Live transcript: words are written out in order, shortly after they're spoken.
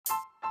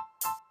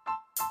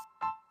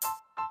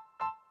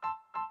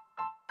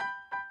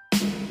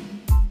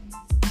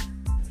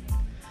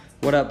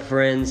What up,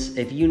 friends?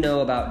 If you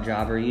know about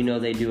Jobber, you know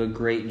they do a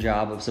great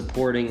job of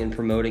supporting and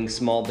promoting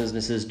small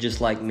businesses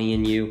just like me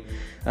and you.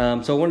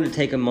 So I wanted to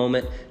take a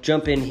moment,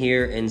 jump in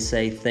here and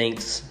say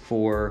thanks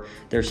for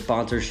their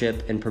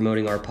sponsorship and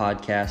promoting our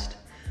podcast.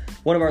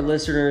 One of our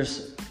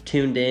listeners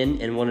tuned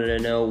in and wanted to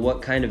know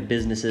what kind of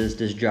businesses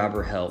does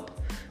Jobber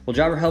help? Well,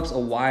 Jobber helps a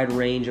wide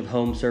range of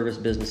home service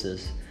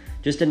businesses.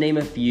 Just to name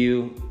a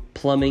few: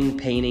 plumbing,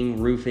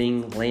 painting,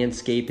 roofing,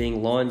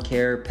 landscaping, lawn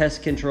care,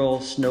 pest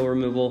control, snow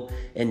removal,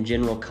 and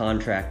general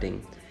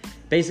contracting.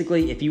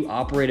 Basically, if you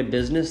operate a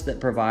business that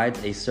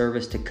provides a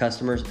service to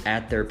customers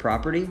at their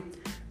property,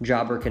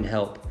 Jobber can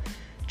help.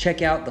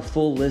 Check out the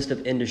full list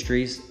of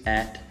industries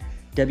at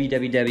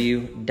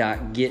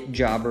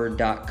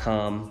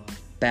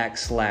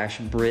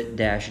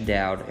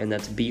www.getjobber.com/Brit-Dowd, and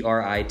that's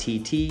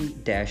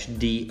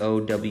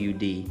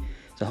BRITT-DOWD.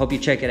 So I hope you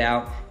check it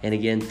out. And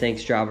again,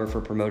 thanks, Jobber,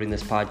 for promoting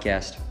this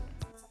podcast.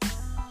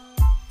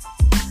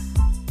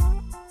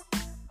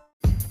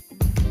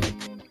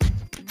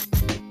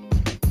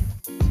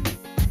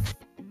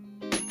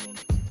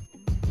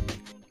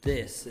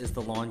 This is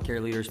the Lawn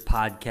Care Leaders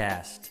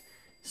Podcast,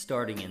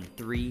 starting in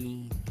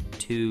 3,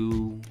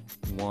 2,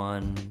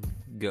 1,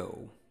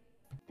 go.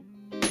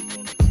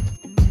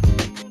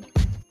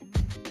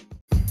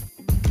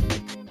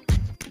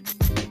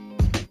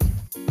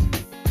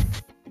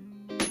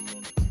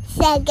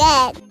 So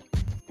good.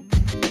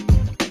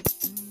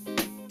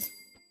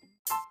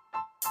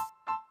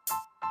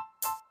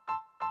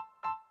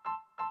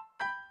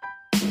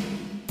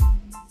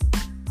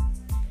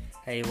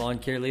 Hey, Lawn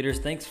Care Leaders,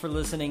 thanks for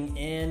listening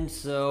in.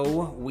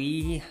 So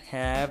we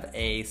have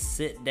a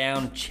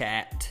sit-down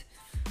chat,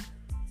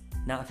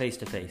 not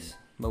face-to-face,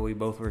 but we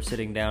both were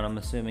sitting down, I'm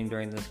assuming,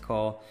 during this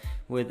call,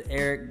 with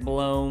Eric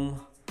Blome,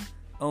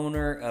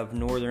 owner of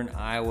Northern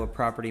Iowa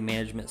Property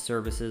Management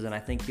Services, and I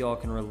think y'all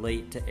can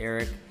relate to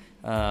Eric.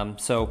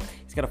 So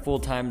he's got a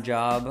full-time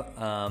job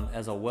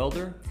as a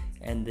welder,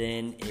 and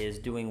then is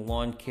doing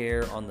lawn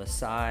care on the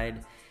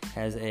side.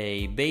 Has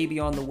a baby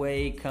on the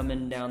way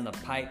coming down the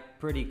pipe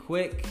pretty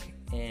quick,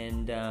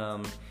 and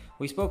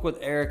we spoke with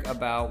Eric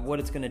about what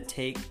it's going to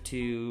take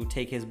to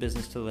take his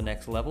business to the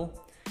next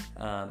level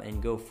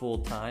and go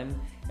full-time,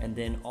 and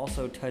then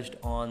also touched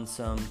on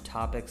some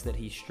topics that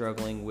he's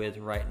struggling with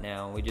right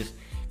now. We just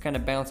kind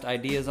of bounced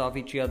ideas off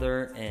each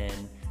other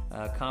and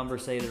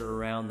conversated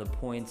around the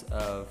points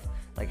of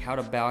like how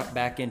to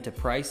back into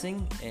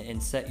pricing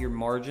and set your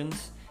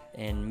margins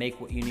and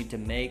make what you need to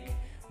make.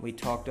 We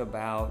talked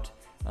about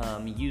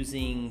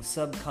using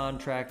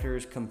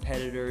subcontractors,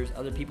 competitors,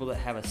 other people that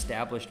have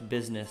established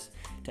business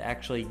to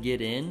actually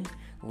get in,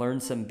 learn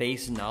some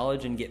base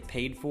knowledge and get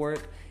paid for it,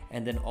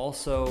 and then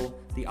also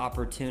the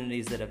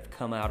opportunities that have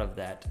come out of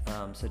that,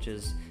 such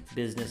as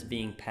business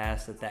being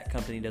passed that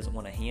company doesn't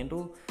want to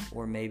handle,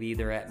 or maybe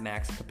they're at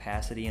max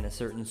capacity in a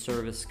certain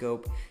service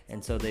scope,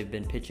 and so they've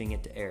been pitching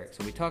it to Eric.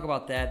 So we talk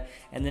about that,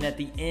 and then at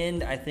the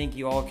end, I think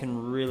you all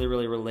can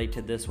really relate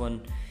to this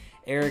one.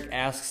 Eric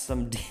asks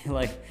some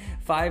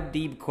 5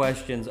 deep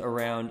questions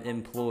around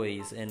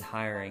employees and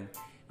hiring.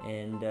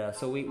 And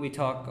so we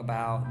talk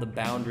about the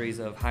boundaries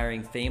of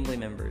hiring family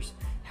members,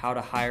 how to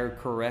hire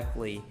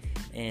correctly,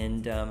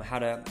 and how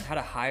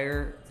to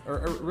hire,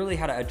 or really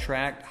how to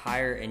attract,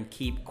 hire, and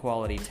keep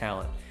quality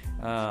talent.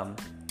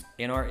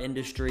 In our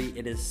industry,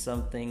 it is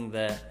something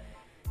that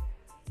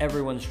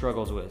everyone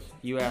struggles with.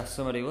 You ask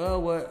somebody,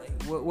 well,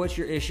 what's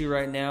your issue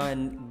right now?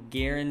 And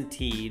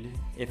guaranteed,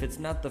 if it's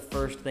not the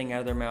first thing out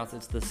of their mouth,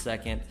 it's the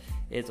second.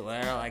 It's,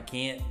 well, I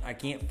can't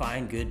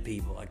find good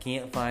people. I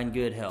can't find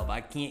good help.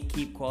 I can't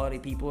keep quality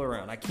people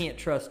around. I can't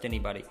trust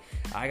anybody.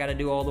 I got to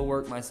do all the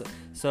work myself.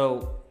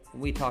 So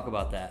we talk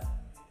about that.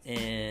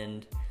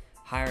 And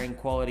hiring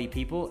quality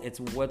people, it's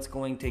what's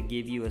going to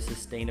give you a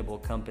sustainable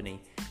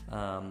company.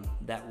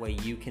 That way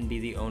you can be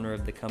the owner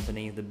of the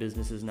company. The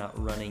business is not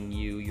running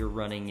you, you're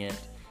running it.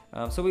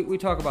 So we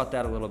talk about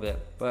that a little bit.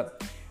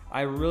 But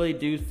I really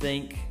do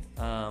think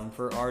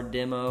for our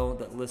demo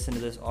that listen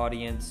to this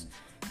audience,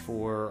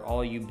 for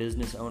all you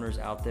business owners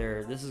out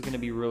there, this is going to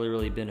be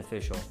really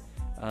beneficial.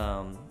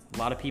 A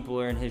lot of people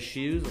are in his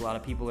shoes. A lot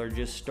of people are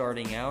just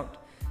starting out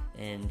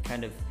and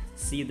kind of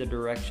see the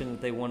direction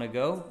that they want to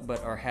go,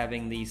 but are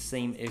having these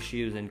same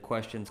issues and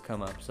questions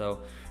come up.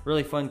 So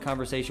really fun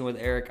conversation with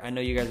Eric. I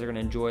know you guys are going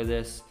to enjoy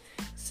this.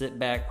 Sit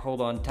back,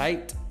 hold on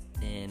tight,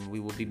 and we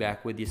will be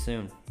back with you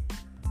soon.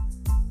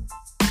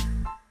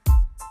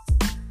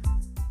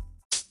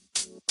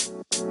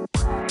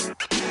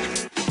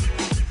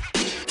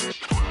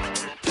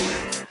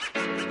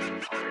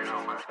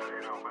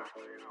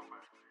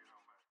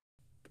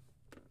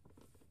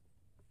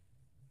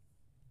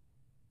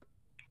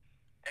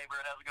 Hey,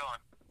 Brett, how's it going?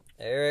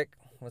 Eric,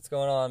 what's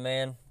going on,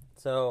 man?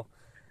 So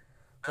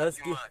let's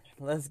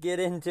get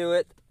into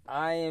it.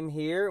 I am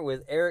here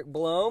with Eric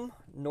Blome,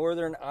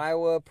 Northern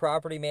Iowa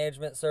Property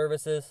Management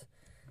Services.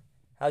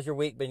 How's your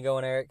week been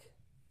going, Eric?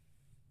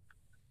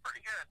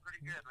 Pretty good.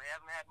 We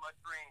haven't had much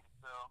rain,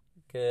 so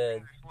Good.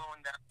 things are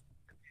slowing down.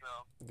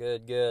 So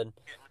Good. getting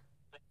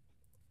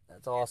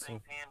That's awesome.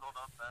 things handled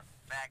on the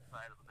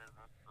backside of the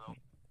business. So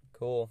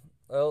Cool.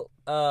 Well,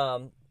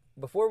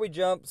 before we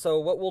jump, so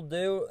what we'll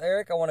do,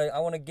 Eric, I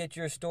want to get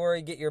your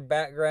story, get your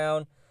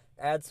background,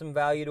 add some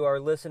value to our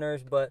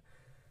listeners, but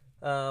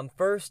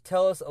first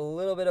tell us a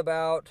little bit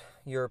about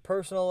your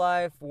personal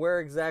life.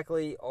 Where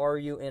exactly are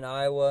you in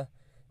Iowa?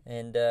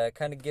 And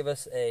kind of give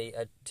us a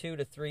 2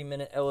 to 3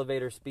 minute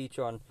elevator speech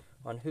on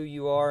who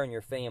you are and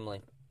your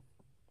family.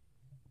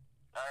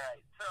 All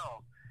right.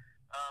 So,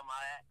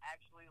 I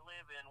actually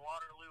live in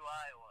Waterloo,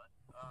 Iowa.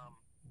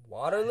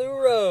 Waterloo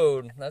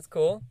Road. That's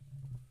cool.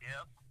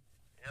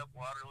 Yep,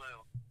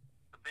 Waterloo.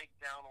 The big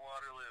town of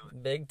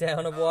Waterloo. Big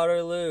town of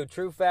Waterloo.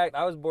 True fact,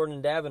 I was born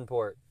in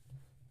Davenport.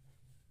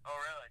 Oh,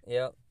 really?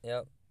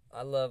 Yep.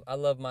 I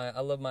love my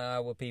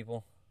Iowa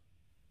people.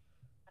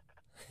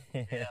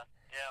 Yeah.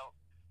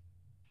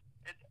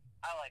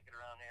 I like it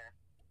around here.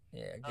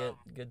 Yeah,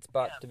 good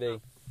spot to be.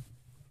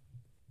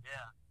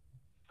 Yeah.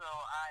 So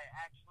I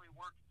actually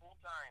work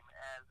full-time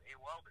as a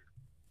welder.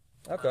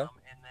 Okay.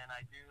 And then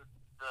I do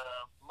the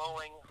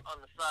mowing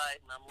on the side,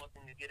 and I'm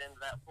looking to get into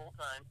that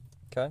full-time.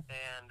 Okay.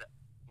 And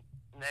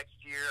next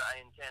year I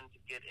intend to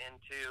get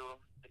into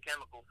the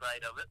chemical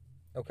side of it.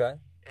 Okay.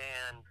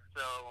 And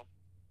so,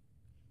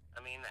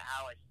 I mean,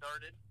 how I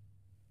started,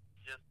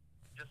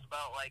 just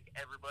about like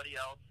everybody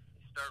else,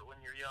 you start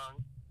when you're young.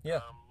 Yeah.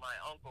 My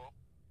uncle,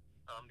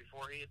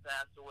 before he had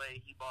passed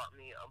away, he bought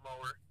me a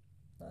mower.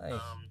 Nice.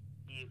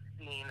 He had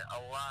seen a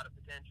lot of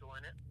potential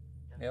in it,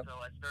 and Yep. so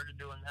I started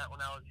doing that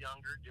when I was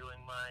younger, doing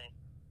my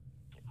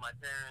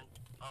parents,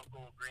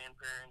 uncle,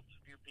 grandparents, a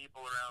few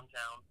people around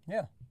town.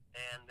 Yeah.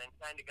 And then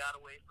kind of got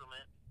away from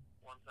it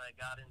once I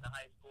got into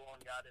high school and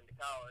got into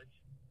college.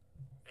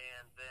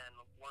 And then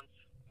once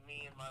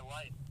me and my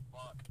wife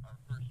bought our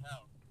first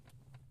house,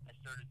 I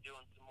started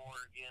doing some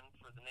more again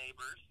for the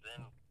neighbors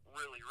and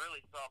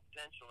really saw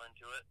potential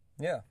into it.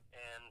 Yeah.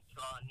 And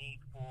saw a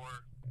need for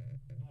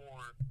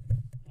more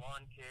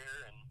lawn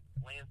care and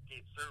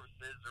landscape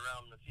services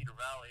around the Cedar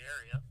Valley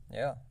area.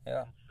 Yeah.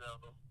 And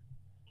so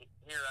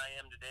here I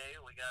am today.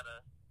 We got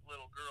a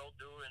little girl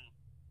due in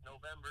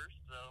November,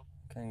 so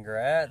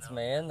Congrats,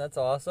 man. That's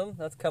awesome.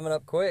 That's coming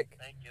up quick.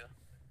 thank you.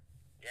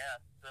 Yeah,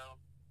 so,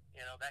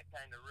 that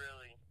kind of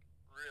really,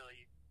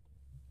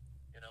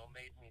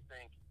 made me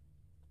think,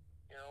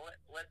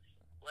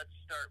 let's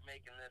start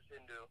making this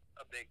into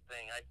a big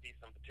thing. I see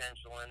some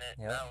potential in it.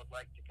 Yep. And I would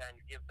like to kind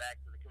of give back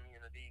to the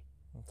community,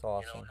 That's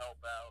awesome. help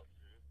out.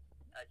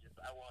 And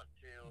I want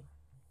to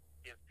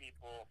give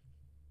people,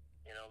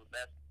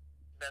 the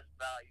best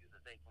value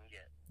that they can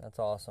get. That's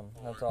awesome.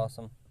 That's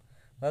awesome.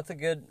 That's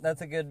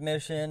a good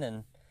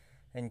mission,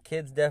 and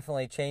kids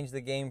definitely change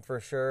the game for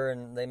sure,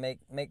 and they make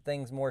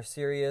things more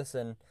serious,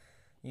 and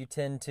you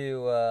tend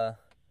to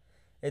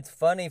it's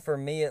funny for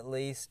me at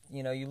least,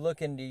 you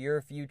look into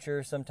your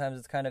future, sometimes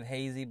it's kind of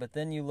hazy, but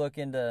then you look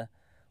into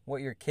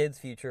what your kids'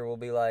 future will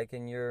be like,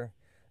 and you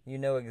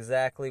know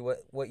exactly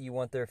what you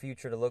want their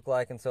future to look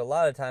like, and so a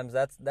lot of times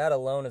that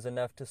alone is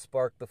enough to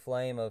spark the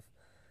flame of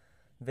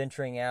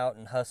venturing out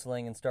and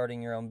hustling and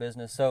starting your own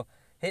business. So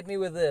hit me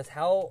with this.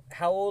 How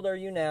old are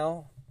you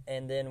now?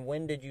 And then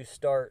when did you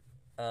start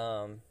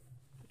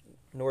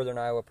Northern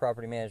Iowa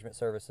Property Management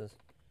Services?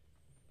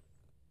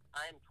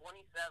 I'm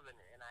 27,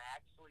 and I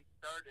actually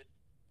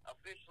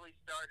officially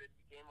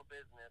became a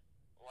business,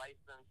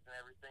 licensed and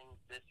everything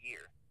this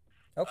year.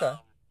 Okay,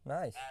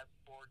 nice. As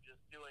for just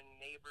doing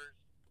neighbors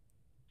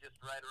just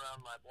right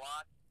around my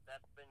block,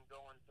 that's been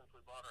going since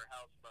we bought our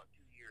house about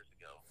 2 years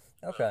ago.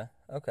 Okay.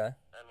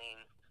 I mean,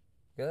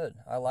 Good.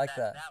 I like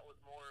that. That was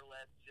more or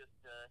less just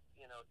to,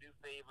 do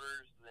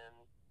favors and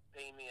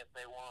pay me if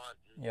they want.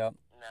 And Yep.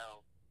 Now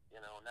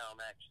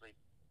I'm actually,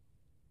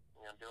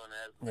 doing it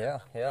as a Yeah,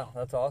 business. yeah,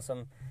 that's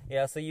awesome.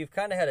 Yeah, so you've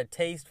kind of had a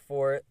taste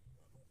for it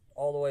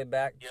all the way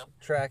back, Yep.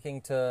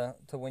 tracking to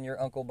when your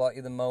uncle bought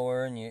you the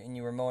mower and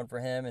you were mowing for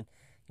him, and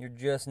you're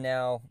just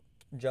now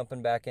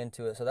jumping back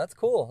into it. So that's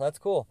cool.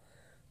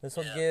 This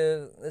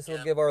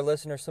will give our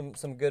listeners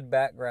some good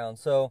background.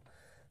 So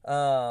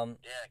Yeah,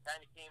 it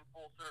kind of came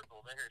full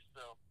circle there.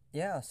 So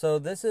yeah, so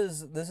this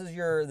is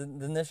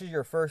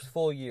your first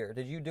full year.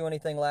 Did you do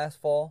anything last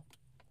fall?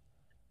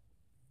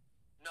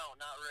 no,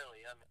 not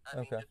really. I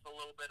mean, Okay. just a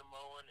little bit of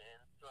mowing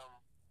and some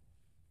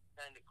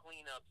kind of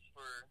cleanups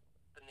for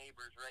the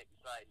neighbors right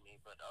beside me.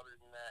 But other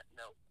than that,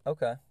 no.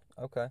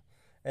 Okay.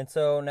 And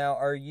so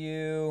now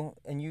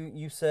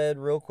you said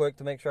real quick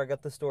to make sure I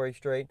got the story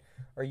straight,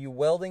 are you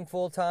welding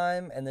full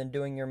time and then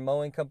doing your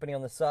mowing company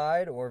on the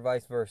side, or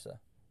vice versa?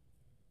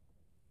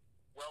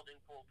 Welding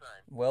full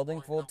time.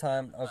 Welding full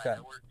time. Okay. I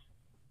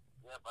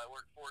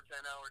work 4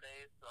 10-hour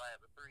days, so I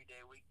have a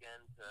 3-day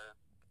weekend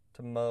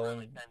To mow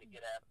really and kind of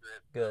get after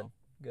it.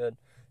 good.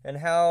 And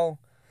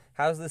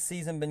how's this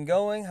season been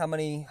going? How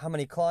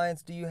many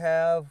clients do you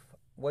have?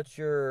 What's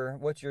your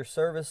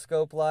service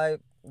scope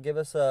like? Give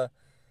us a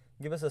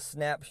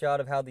snapshot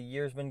of how the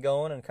year's been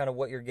going and kind of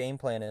what your game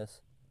plan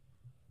is.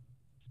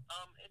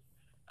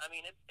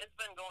 It's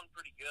been going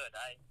pretty good.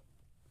 I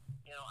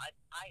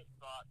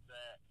thought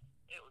that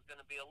it was going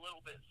to be a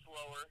little bit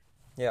slower.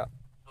 Yeah.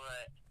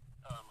 But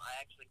I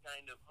actually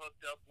kind of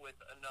hooked up with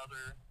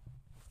another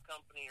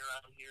company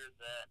around here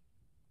that,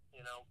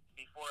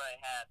 before I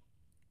had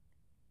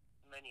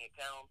many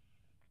accounts,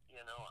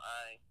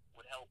 I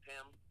would help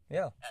him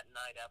at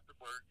night after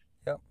work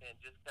and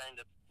just kind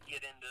of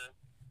get into it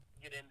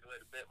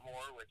a bit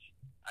more, which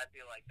I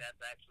feel like that's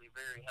actually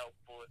very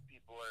helpful if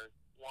people are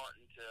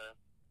wanting to,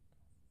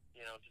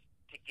 just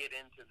to get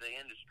into the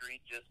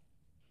industry, just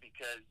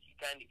because you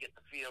kind of get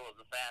the feel of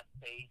the fast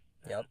pace,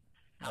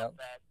 how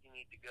fast you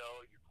need to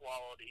go, your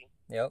quality.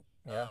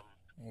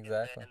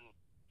 Exactly. And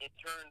in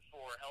turn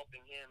for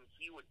helping him,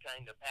 he would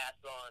kind of pass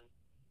on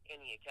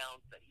any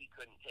accounts that he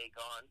couldn't take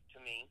on to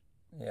me.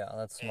 Yeah,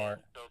 that's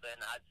smart. And so then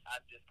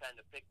I've just kind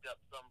of picked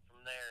up some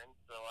from there, and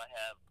so I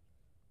have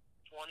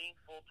 20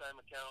 full-time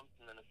accounts,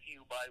 and then a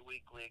few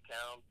bi-weekly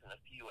accounts, and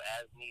a few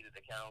as-needed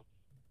accounts.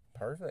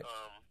 Perfect.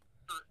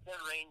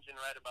 They're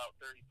ranging right about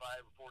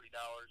 $35 or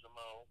 $40 a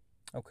mow.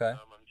 Okay.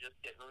 I'm just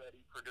getting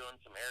ready for doing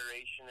some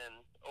aeration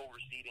and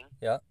overseeding.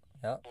 For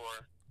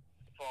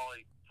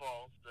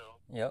fall, so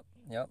gonna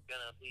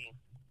be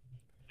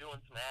doing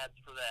some ads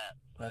for that.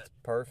 That's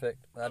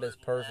perfect. That is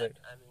perfect.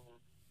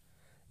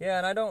 That,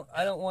 and I don't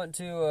want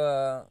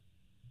to.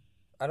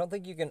 I don't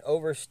think you can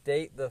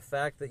overstate the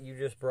fact that you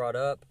just brought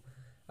up.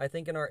 I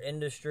think in our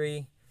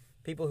industry,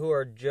 people who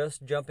are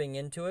just jumping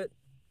into it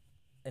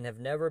and have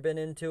never been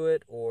into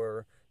it,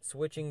 or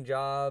switching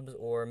jobs,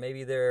 or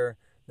maybe they're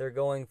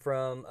going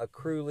from a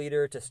crew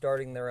leader to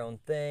starting their own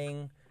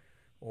thing,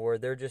 or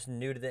they're just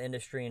new to the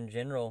industry in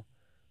general.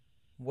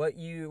 What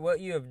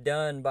you have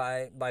done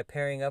by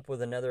pairing up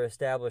with another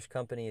established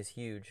company is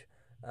huge.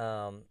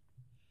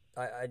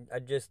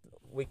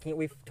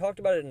 We've talked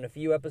about it in a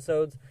few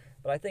episodes,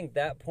 but I think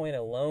that point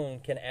alone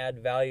can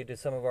add value to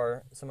some of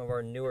our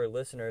newer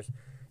listeners.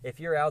 If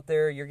you're out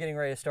there, you're getting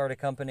ready to start a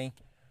company,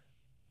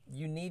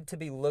 you need to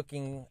be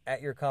looking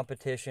at your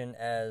competition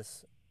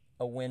as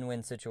a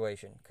win-win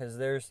situation, because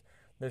there's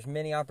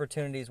many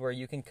opportunities where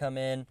you can come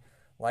in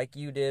like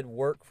you did,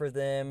 work for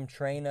them,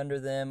 train under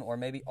them, or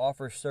maybe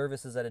offer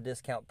services at a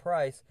discount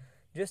price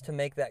just to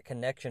make that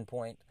connection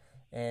point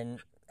and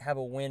have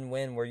a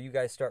win-win where you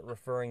guys start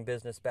referring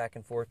business back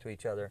and forth to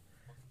each other.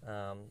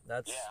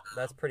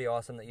 That's pretty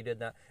awesome that you did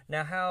that.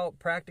 Now, how,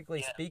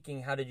 practically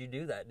speaking, how did you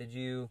do that? Did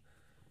you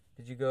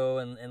go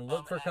and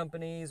look for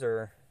companies,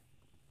 or?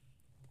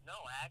 No,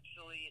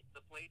 actually,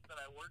 the place that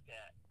I work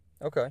at,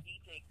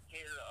 he takes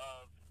care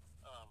of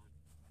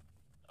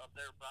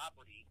their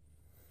property,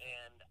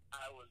 and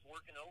I was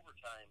working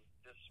overtime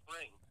this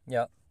spring.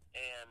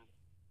 And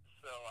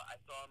so I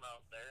saw him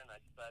out there, and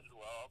I decided,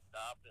 well, I'll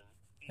stop and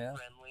be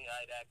friendly.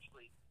 I'd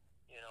actually,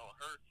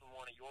 heard from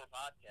one of your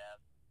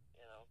podcasts.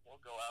 We'll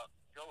go out,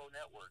 go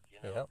network,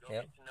 go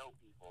get to know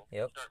people,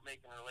 start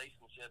making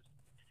relationships.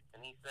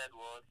 And he said,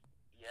 well, if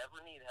you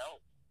ever need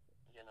help,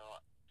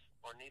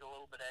 or need a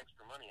little bit of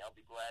extra money, I'll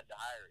be glad to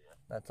hire you.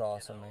 That's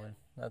awesome, man.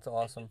 That's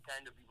awesome. It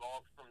kind of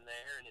evolved from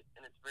there, and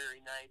it's very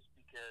nice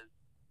because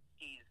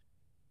he's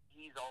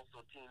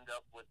also teamed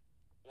up with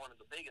one of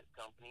the biggest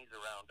companies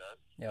around us.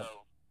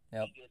 So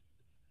he gets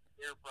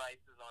their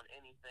prices on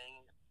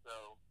anything.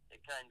 So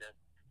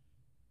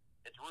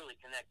it's really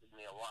connected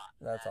me a lot.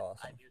 That's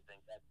awesome. I do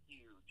think that's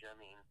huge. I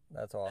mean,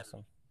 that's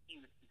awesome.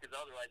 Huge, because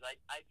otherwise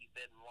I'd be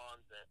bidding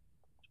lawns at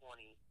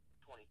 $20,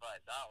 $25.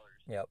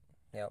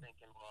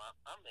 Thinking, well,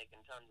 I'm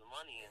making tons of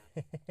money, and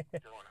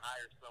go and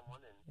hire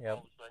someone, and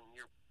all of a sudden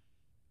you're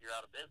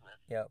out of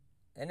business.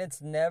 And it's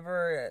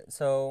never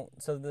so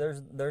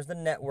there's the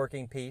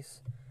networking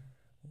piece,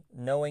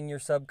 knowing your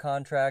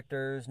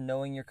subcontractors,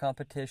 knowing your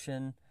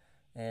competition,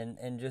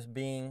 and just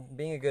being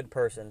a good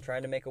person,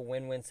 trying to make a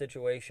win-win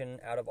situation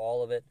out of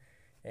all of it,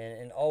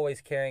 and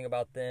always caring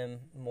about them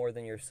more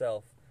than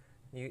yourself.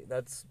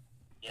 That's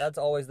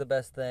always the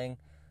best thing.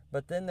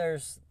 But then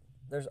there's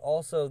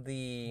also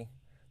the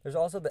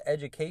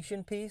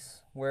education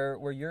piece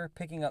where you're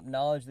picking up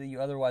knowledge that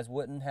you otherwise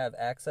wouldn't have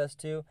access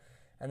to.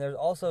 And there's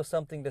also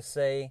something to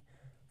say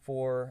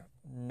for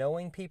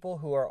knowing people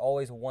who are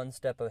always one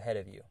step ahead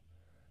of you.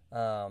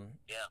 And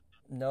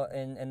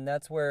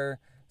that's where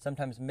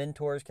sometimes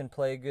mentors can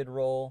play a good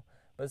role,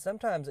 but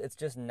sometimes it's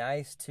just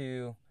nice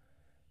to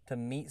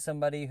meet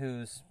somebody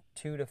who's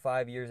 2 to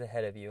 5 years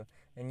ahead of you,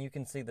 and you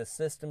can see the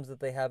systems that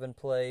they have in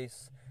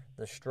place,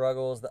 the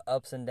struggles, the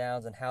ups and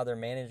downs, and how they're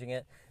managing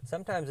it.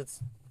 Sometimes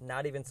it's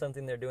not even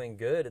something they're doing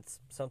good, it's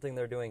something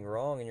they're doing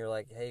wrong, and you're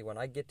like, hey, when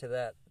I get to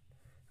that,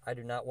 I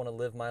do not want to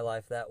live my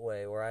life that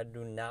way, or I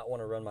do not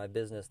want to run my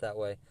business that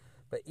way.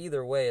 But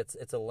either way,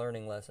 it's a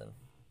learning lesson.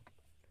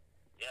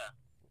 Yeah,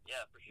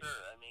 for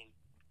sure. I mean,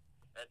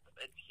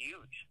 it's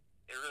huge.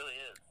 It really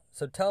is.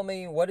 So tell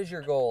me, what is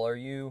your goal? Are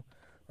you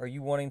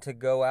wanting to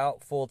go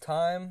out full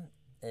time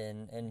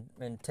and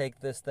take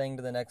this thing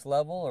to the next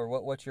level, or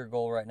what's your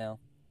goal right now?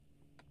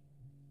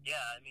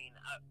 Yeah, I mean,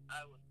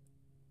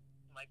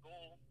 my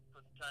goal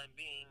for the time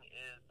being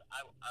is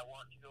I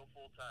want to go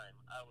full time.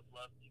 I would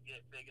love to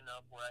get big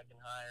enough where I can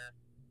hire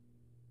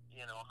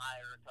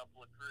a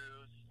couple of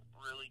crews,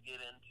 really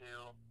get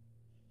into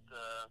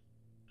the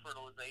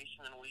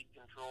fertilization and weed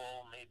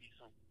control, maybe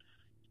some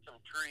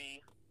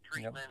tree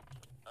treatment,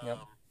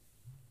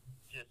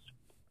 just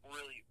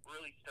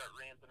really start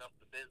ramping up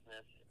the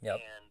business. Yep.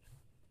 And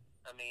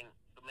I mean,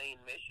 the main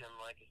mission,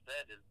 like I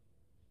said, is,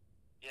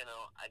 you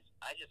know,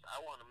 I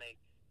want to make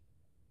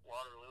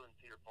Waterloo and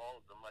Cedar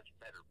Falls a much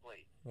better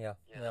place. Yeah.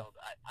 You know,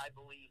 I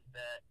believe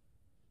that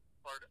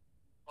part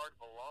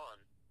of a lawn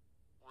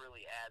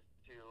really adds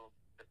to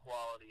the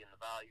quality and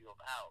the value of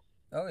a house.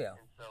 Oh, yeah.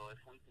 And so if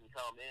we can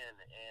come in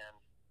and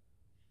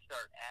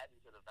start adding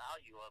to the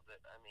value of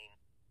it, I mean,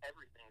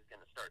 everything's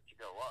going to start to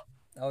go up.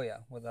 Oh,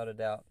 yeah, without a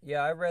doubt.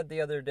 Yeah, I read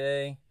the other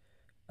day,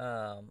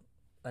 a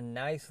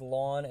nice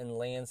lawn and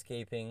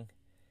landscaping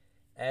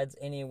adds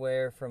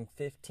anywhere from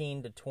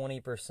 15 to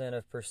 20%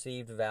 of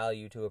perceived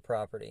value to a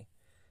property,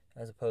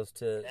 as opposed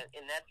to...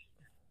 And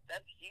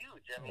that's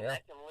huge. I mean, Yeah.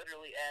 that can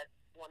literally add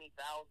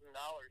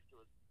 $20,000 to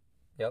a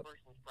Yep.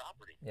 person's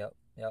property. Yep.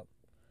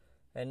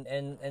 And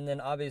then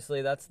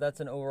obviously that's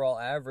an overall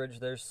average.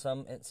 There's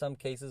in some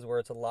cases where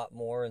it's a lot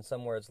more and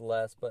some where it's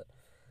less. But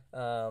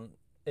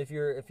if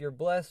you're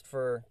blessed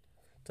to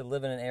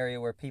live in an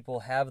area where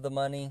people have the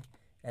money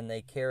and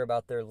they care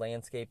about their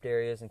landscaped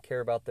areas and care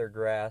about their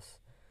grass,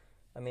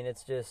 I mean,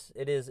 it's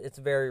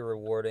very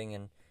rewarding,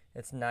 and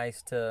it's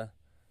nice to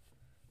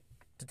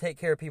take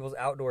care of people's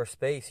outdoor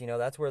space. You know,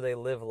 that's where they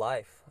live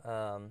life,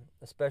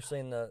 especially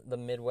in the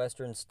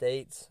Midwestern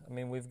states. I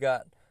mean, we've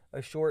got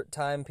a short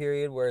time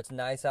period where it's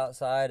nice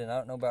outside, and I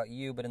don't know about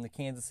you, but in the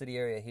Kansas City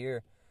area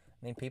here,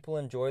 I mean, people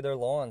enjoy their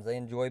lawns. They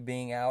enjoy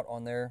being out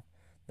on their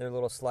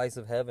little slice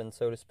of heaven,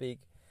 so to speak.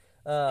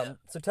 So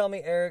tell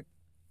me, Eric,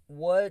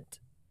 what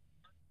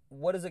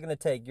is it going to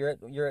take?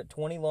 You're at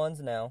 20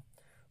 lawns now.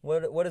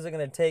 What is it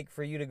going to take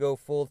for you to go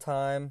full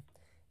time?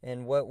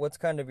 And what's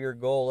kind of your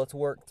goal? Let's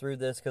work through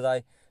this,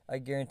 because I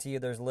guarantee you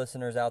there's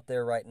listeners out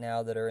there right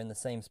now that are in the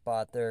same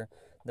spot. They're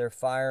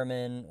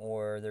firemen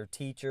or they're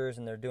teachers,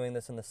 and they're doing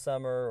this in the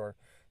summer, or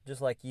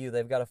just like you,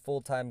 they've got a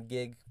full-time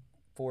gig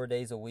 4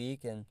 days a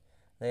week and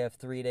they have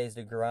 3 days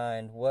to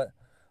grind.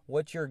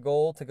 What's your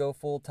goal to go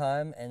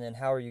full-time, and then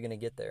how are you going to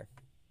get there?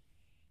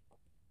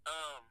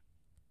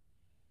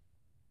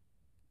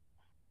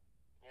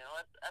 You know,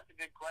 that's a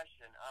good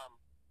question.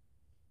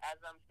 As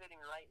I'm sitting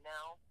right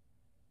now,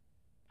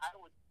 I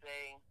would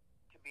say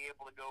to be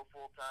able to go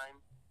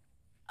full-time,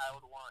 I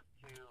would want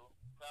to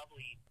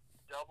probably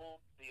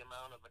double the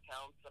amount of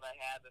accounts that I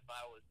have if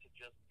I was to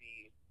just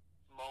be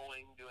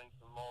mowing, doing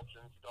some mulch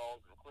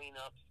installs and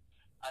cleanups.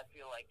 I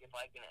feel like if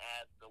I can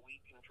add the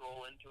weed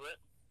control into it,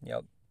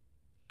 Yep.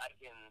 I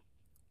can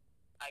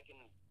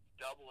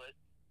double it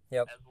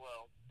Yep. as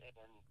well, and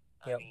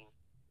Yep. I mean,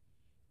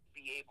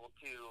 be able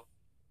to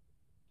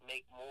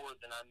make more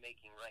than I'm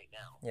making right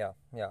now.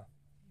 Yeah.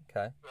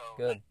 Okay. So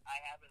Good. I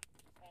haven't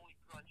fully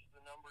crunched the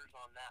numbers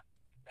on that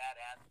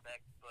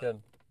aspect, but Good.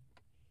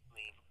 I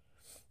mean,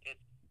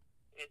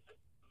 it's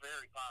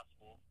very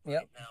possible.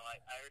 Yep. Right now,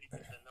 I already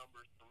put the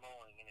numbers for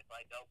mowing, and if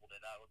I doubled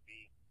it, I would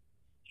be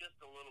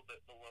just a little bit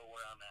below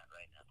where I'm at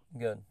right now.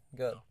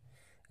 Good.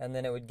 And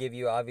then it would give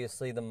you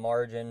obviously the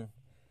margin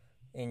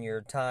in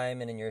your time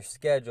and in your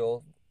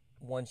schedule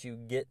once you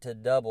get to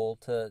double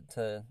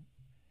to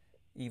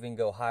even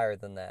go higher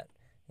than that.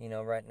 You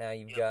know, right now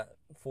you've got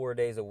 4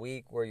 days a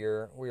week where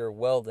you're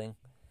welding.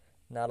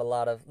 Not a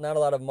lot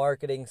of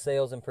marketing,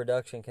 sales, and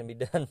production can be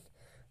done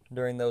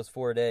during those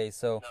 4 days.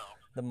 So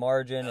the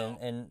margin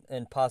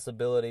and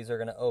possibilities are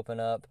going to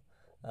open up.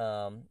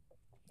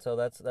 So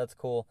that's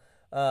cool.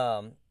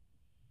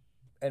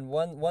 And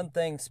one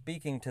thing,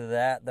 speaking to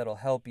that'll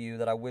help you,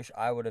 that I wish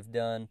I would have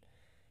done,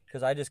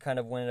 because I just kind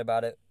of went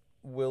about it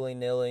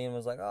willy-nilly and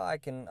was like, oh, I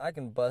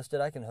can bust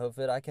it, I can hoof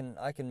it, I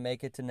can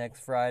make it to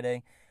next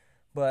Friday.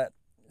 But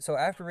so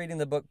after reading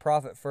the book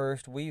Profit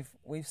First, we've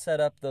set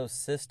up those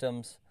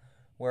systems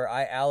where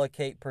I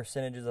allocate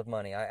percentages of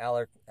money. I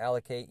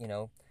allocate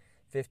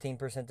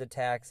 15% to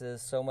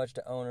taxes, so much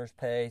to owner's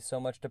pay, so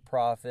much to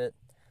profit,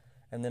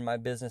 and then my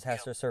business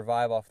has to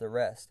survive off the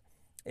rest.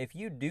 If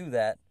you do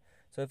that,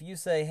 so if you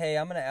say, hey,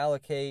 I'm going to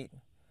allocate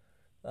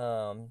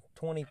 20%,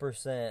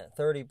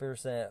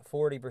 30%,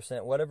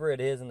 40%, whatever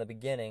it is in the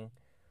beginning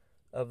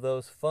of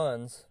those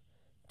funds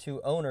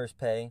to owner's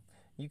pay,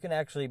 you can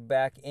actually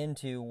back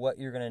into what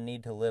you're going to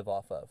need to live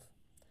off of.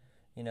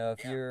 You know,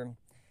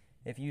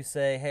 if you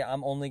say, hey,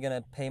 I'm only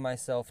going to pay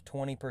myself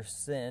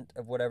 20%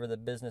 of whatever the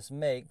business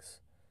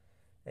makes,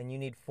 and you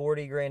need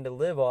 $40,000 to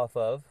live off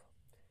of,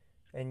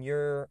 and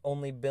you're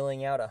only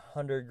billing out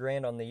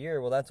 $100,000 on the year,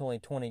 well, that's only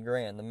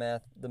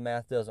 $20,000. The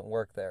math doesn't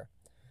work there.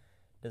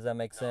 Does that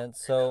make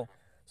sense? So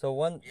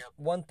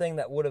one thing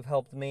that would have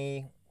helped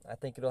me, I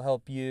think it'll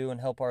help you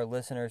and help our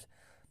listeners,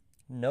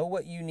 know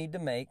what you need to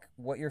make,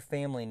 what your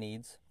family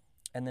needs,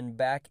 and then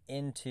back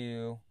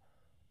into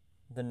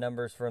the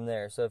numbers from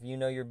there. So if you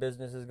know your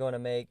business is going to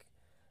make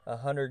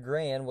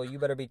 $100,000, well, you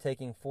better be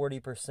taking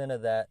 40%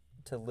 of that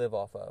to live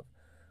off of.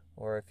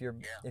 Or if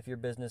your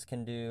business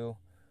can do,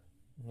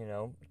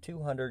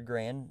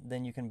 $200,000,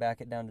 then you can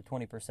back it down to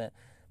 20%.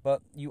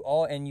 But you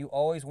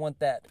always want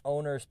that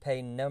owner's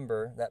pay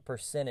number, that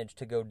percentage,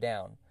 to go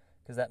down,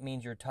 because that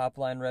means your top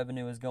line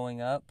revenue is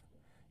going up,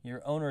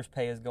 your owner's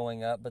pay is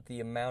going up, but the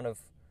amount of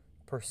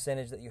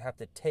percentage that you have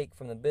to take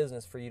from the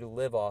business for you to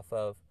live off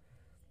of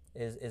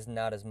is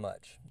not as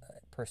much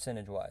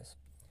percentage-wise.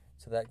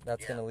 So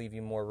that's going to leave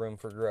you more room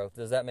for growth.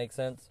 Does that make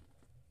sense?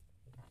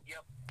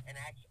 Yep. And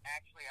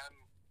actually,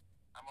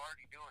 I'm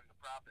already doing the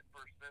profit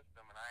first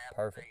system, and I have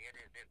Perfect. to say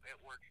it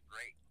works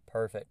great.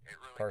 Perfect. It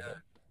really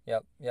Perfect.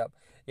 does. Yep.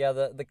 Yeah,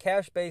 the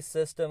cash-based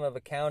system of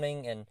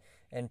accounting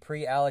and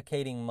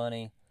pre-allocating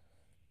money,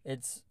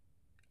 it's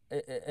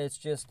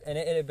just, and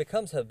it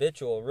becomes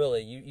habitual,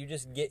 really. You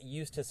just get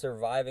used to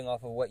surviving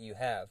off of what you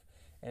have,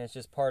 and it's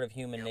just part of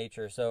human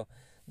nature. So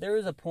there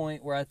is a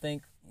point where I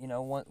think,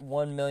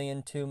 1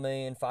 million, 2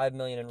 million, 5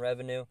 million in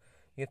revenue,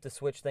 you have to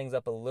switch things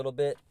up a little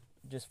bit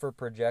just for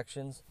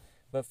projections.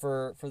 But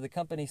for the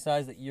company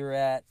size that you're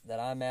at, that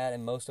I'm at,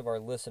 and most of our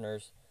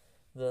listeners,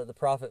 the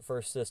profit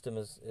first system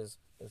is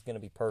going to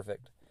be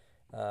perfect.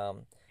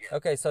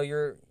 Okay, so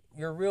your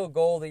real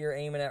goal that you're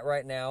aiming at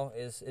right now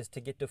is to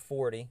get to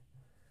 40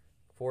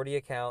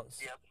 accounts.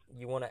 Yep.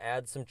 You want to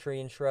add some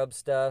tree and shrub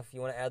stuff.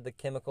 You want to add the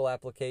chemical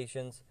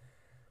applications.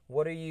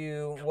 What are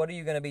you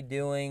going to be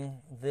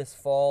doing this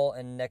fall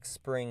and next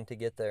spring to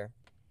get there?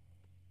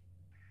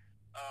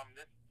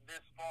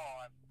 This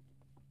fall,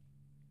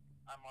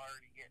 I'm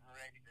already getting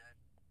ready to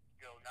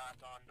go knock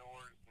on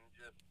doors and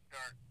just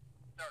start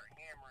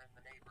hammering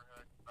the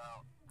neighborhood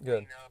about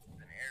Good. cleanups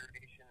and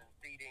aeration and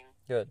seeding.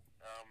 Good.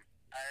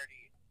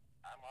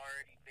 I'm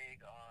already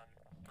big on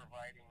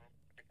providing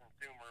the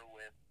consumer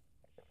with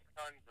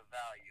tons of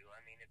value.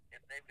 I mean, if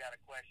they've got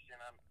a question,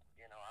 I'm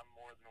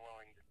more than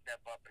willing to step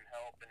up and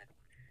help, and it's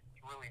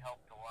really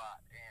helped a lot.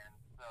 And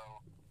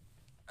so,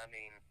 I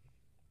mean,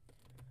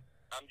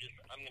 I'm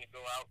going to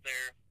go out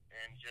there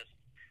and just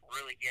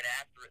really get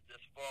after it this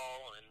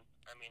fall, and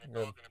I mean, it's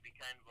all going to be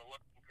kind of a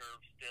learning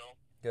curve still.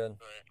 Good.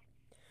 But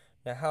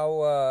now,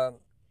 how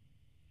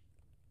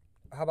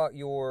about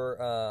your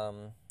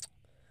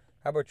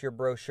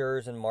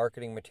brochures and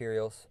marketing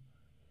materials?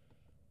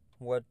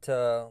 What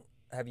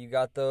have you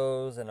got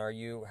those, and how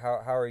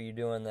are you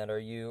doing that? Are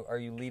you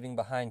leaving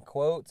behind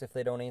quotes if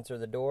they don't answer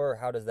the door, or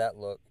how does that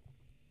look?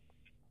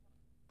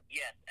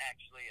 yes,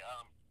 actually,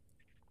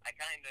 I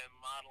kind of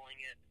modeling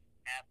it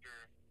after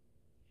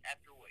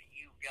what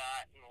you've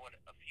got and what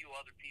a few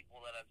other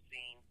people that I've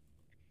seen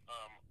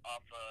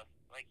off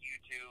like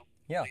YouTube,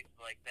 places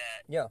like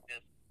that. Yeah.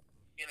 Just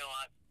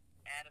I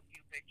add a few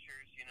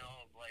pictures,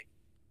 of like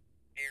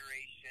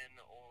aeration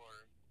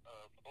or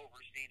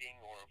overseeding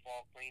or a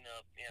fall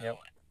cleanup.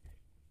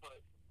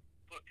 Put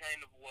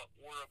kind of what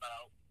we're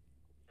about.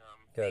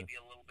 Good. Maybe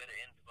a little bit of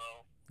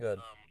info. Good.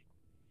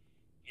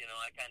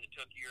 I kind of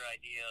took your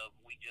idea of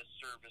we just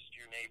serviced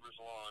your neighbor's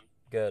lawn.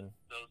 Good.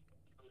 Those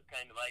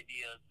kind of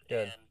ideas.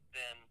 Good. And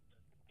then,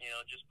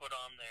 just put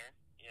on there,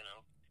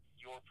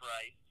 your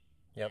price.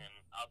 Yep. And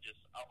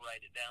I'll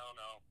write it down.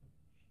 I'll,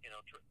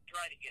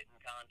 try to get in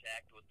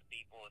contact with the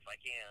people if I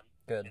can.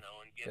 Good.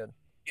 And Good.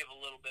 give a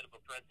little bit of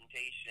a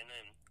presentation.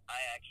 And I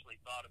actually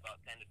thought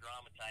about kind of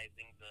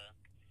dramatizing the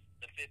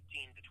 15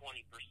 to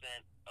 20%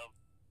 of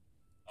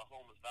a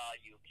home's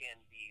value can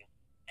be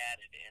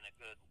added in a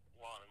good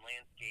lawn and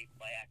landscape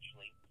by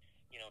actually,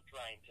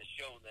 trying to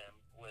show them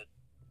with,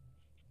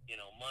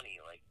 money.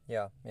 Like,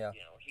 here's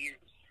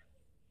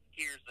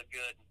a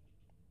good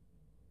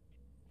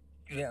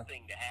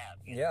thing to have.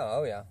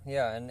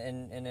 Yeah.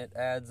 And it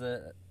adds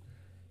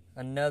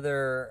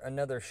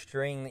another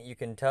string that you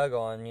can tug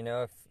on.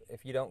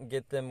 If you don't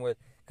get them with,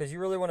 because you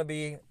really want to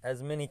be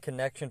as many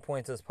connection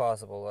points as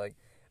possible, like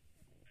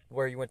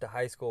where you went to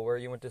high school, where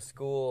you went to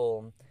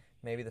school,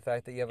 maybe the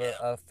fact that you have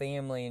a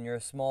family and you're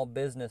a small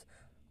business,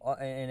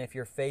 and if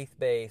you're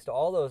faith-based,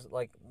 all those,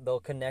 like, they'll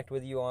connect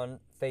with you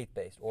on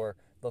faith-based, or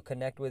they'll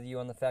connect with you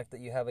on the fact that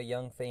you have a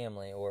young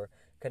family, or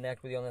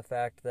connect with you on the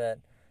fact that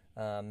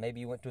maybe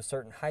you went to a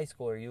certain high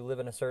school or you live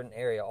in a certain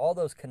area. All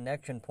those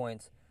connection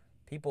points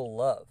people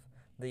love.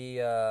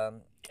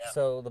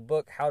 So the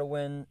book How to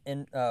Win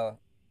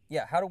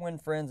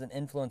Friends and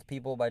Influence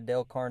People by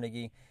Dale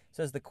Carnegie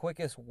says the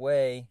quickest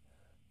way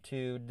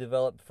to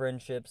develop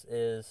friendships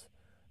is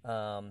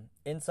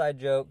inside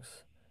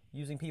jokes,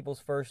 using people's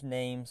first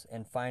names,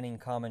 and finding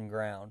common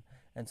ground.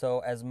 And so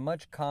as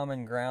much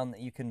common ground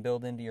that you can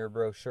build into your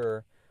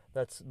brochure,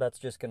 that's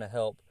just going to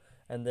help.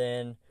 And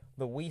then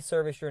the we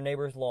service your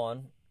neighbor's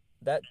lawn,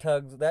 that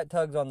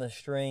tugs on the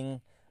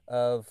string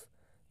of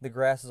the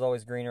grass is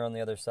always greener on the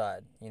other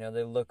side.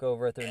 They look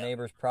over at their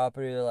neighbor's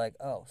property, they're like,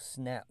 oh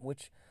snap,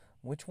 which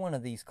one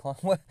of these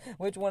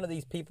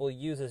people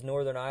uses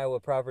Northern Iowa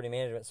Property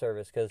Management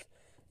Service? Because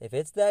if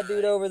it's that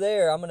dude over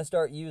there, I'm going to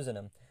start using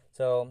him.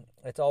 So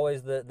it's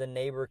always the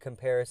neighbor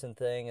comparison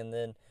thing, and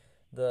then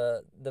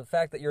the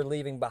fact that you're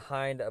leaving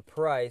behind a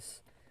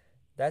price,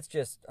 that's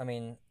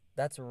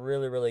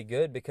really, really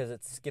good because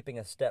it's skipping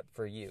a step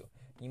for you.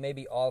 You may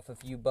be off a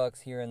few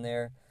bucks here and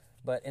there,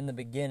 but in the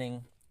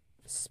beginning,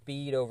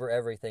 speed over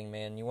everything,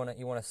 man. You want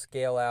to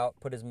scale out,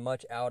 put as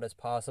much out as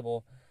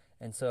possible,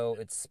 and so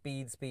it's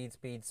speed.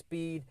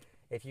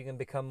 If you can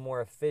become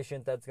more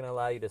efficient, that's going to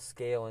allow you to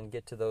scale and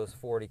get to those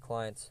 40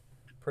 clients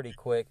pretty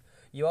quick.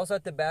 You also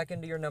have to back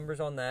into your numbers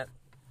on that.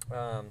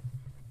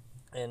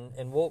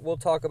 And we'll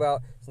talk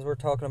about, since we're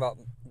talking about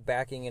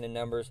backing into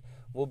numbers,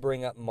 we'll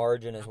bring up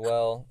margin as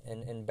well,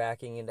 and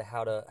backing into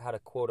how to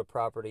quote a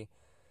property.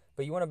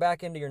 But you want to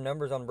back into your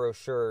numbers on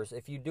brochures.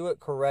 If you do it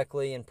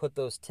correctly and put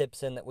those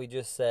tips in that we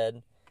just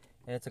said,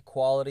 and it's a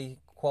quality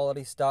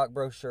stock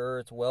brochure,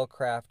 it's well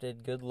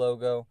crafted, good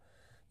logo,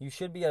 you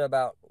should be at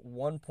about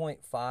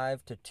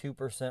 1.5 to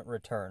 2%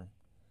 return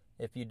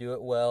if you do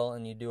it well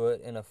and you do it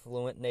in a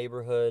affluent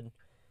neighborhood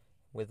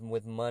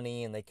with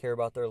money and they care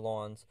about their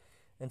lawns.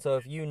 And so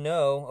if you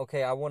know,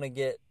 okay, I want to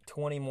get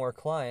 20 more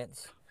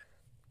clients,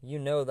 you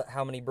know that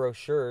how many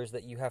brochures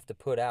that you have to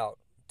put out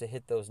to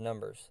hit those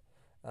numbers.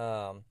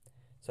 So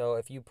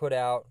if you put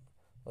out,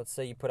 let's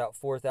say you put out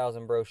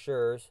 4,000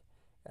 brochures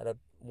at a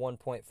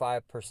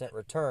 1.5%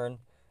 return,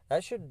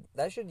 that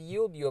should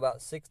yield you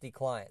about 60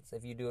 clients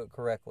if you do it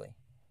correctly.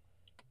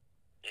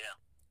 Yeah.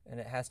 And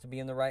it has to be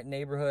in the right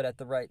neighborhood at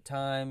the right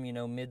time,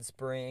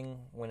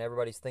 mid-spring when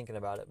everybody's thinking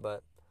about it,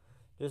 but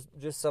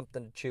just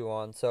something to chew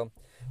on. So,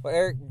 well,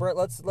 Eric, Brent,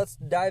 let's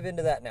dive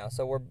into that now.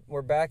 So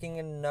we're backing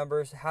into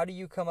numbers. How do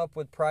you come up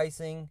with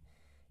pricing,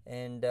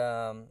 and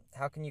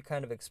how can you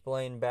kind of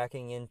explain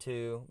backing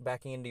into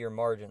your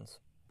margins?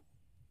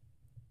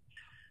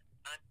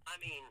 I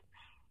mean,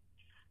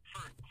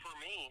 for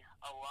me,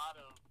 a lot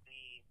of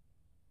the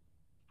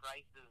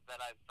prices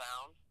that I've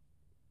found,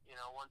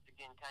 once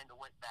again, kind of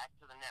went back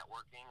to the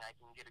networking. I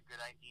can get a good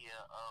idea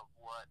of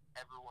what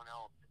everyone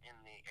else in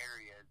the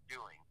area is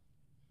doing.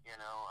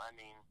 I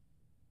mean,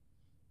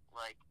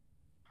 like,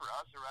 for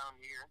us around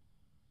here,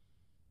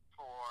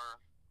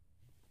 for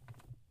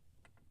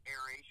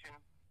aeration,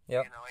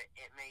 yep.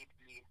 it may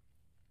be,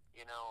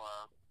 $100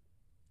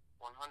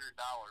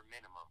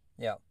 minimum.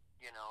 Yeah.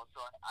 So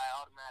I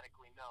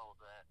automatically know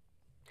that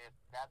if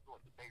that's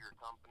what the bigger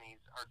companies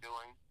are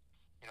doing,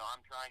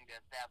 I'm trying to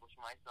establish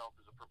myself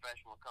as a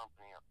professional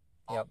company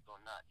also,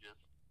 yep. not just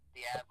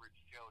the average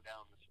Joe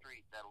down the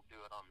street that'll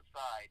do it on the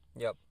side.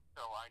 Yep.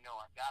 So I know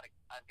I've got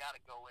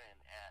to go in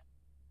at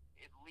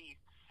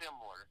least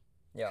similar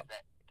yep.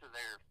 to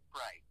their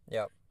price.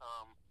 Yep.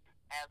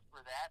 As for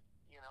that,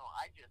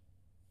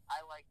 I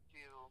like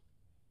to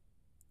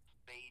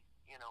base,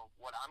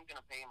 what I'm going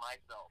to pay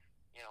myself.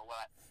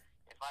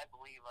 If I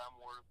believe I'm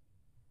worth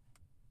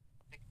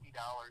 $60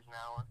 an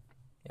hour,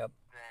 yep.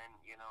 then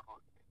you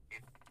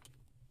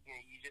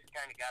just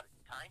kind of got to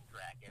time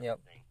track yep.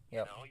 everything.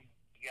 Yep.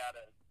 You got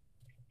to,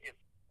 if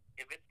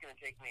it's going to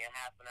take me a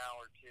half an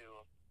hour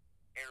to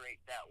aerate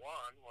that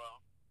one,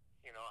 well,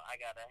 I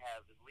got to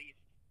have at least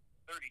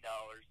 $30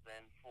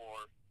 then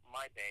for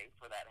my pay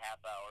for that half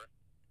hour.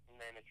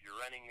 And then if you're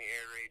running the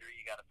aerator,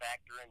 you got to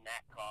factor in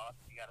that cost.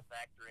 You got to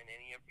factor in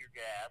any of your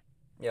gas.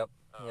 Yep.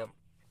 Yep.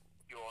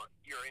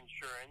 Your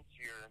insurance,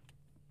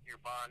 your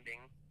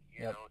bonding,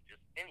 yep.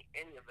 Just any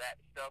of that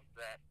stuff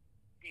that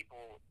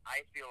people,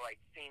 I feel like,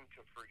 seem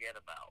to forget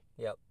about.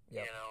 Yep.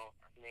 Yep.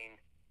 I mean,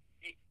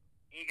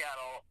 you got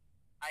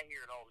I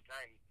hear it all the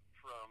time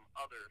from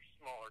other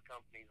smaller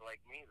companies like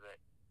me that,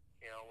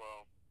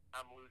 well,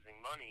 I'm losing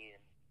money,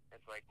 and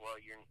it's like, well,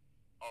 you're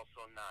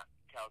also not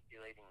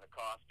calculating the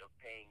cost of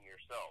paying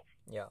yourself.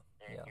 Yeah.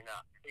 And yeah. you're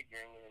not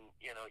figuring in,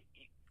 you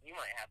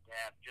might have to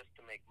have, just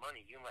to make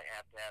money, you might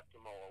have to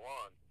mow a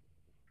lawn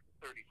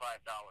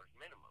 $35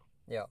 minimum.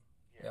 Yeah.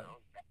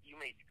 You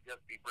may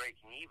just be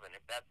breaking even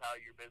if that's how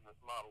your business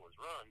model is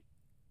run.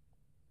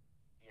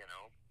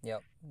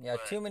 Yep. Yeah.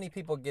 But too many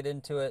people get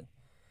into it,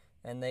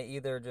 and they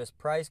either just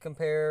price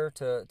compare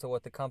to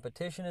what the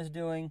competition is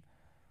doing,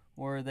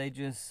 or they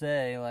just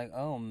say like,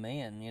 oh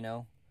man,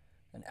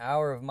 an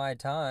hour of my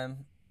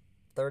time,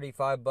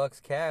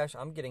 $35 cash,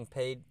 I'm getting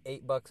paid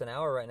 $8 an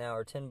hour right now,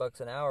 or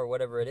 $10 an hour,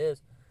 whatever it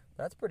is.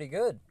 That's pretty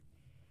good.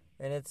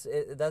 And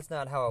that's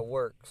not how it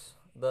works.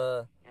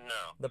 The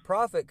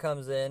profit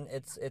comes in,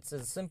 it's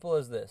as simple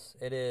as this.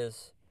 It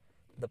is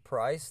the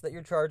price that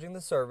you're charging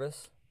the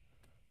service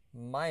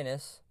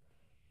minus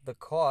the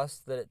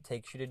cost that it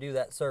takes you to do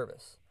that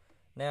service.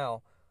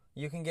 Now,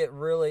 you can get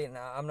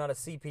I'm not a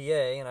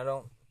CPA, and I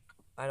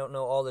don't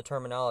know all the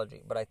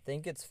terminology, but I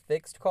think it's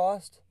fixed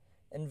cost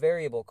and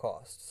variable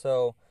cost.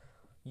 So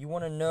you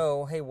want to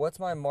know, hey, what's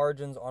my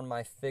margins on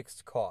my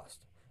fixed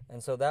cost?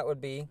 And so that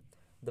would be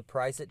the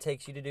price it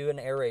takes you to do an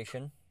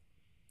aeration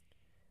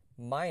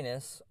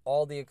minus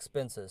all the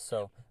expenses.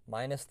 So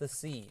minus the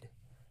seed,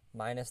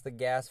 minus the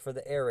gas for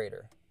the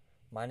aerator,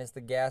 minus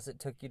the gas it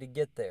took you to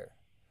get there,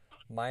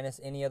 minus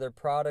any other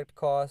product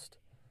cost,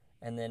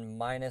 and then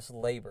minus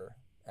labor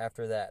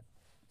after that.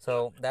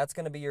 So that's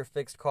going to be your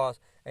fixed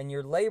cost. And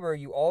your labor,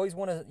 you always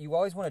want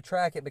to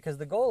track it, because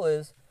the goal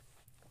is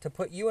to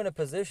put you in a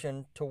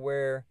position to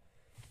where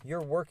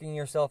you're working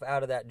yourself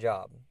out of that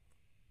job.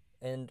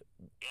 And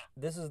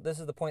this is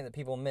the point that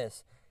people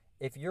miss.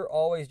 If you're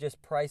always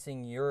just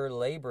pricing your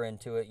labor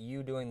into it,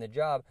 you doing the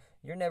job,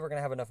 you're never going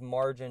to have enough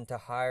margin to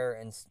hire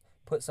and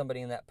put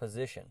somebody in that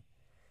position.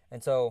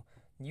 And so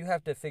you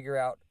have to figure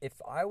out,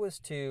 if I was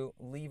to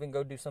leave and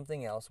go do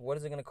something else, what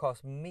is it going to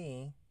cost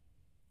me,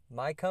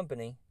 my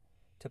company,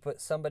 to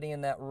put somebody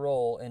in that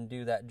role and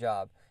do that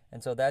job?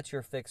 And so that's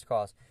your fixed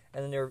cost.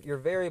 And then your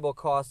variable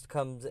cost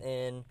comes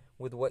in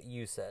with what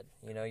you said.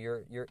 You know,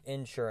 your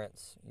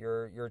insurance,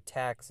 your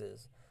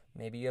taxes.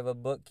 Maybe you have a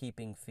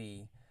bookkeeping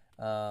fee.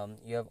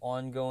 You have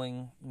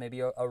ongoing, maybe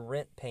a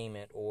rent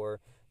payment, or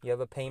you have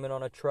a payment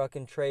on a truck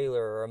and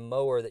trailer or a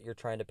mower that you're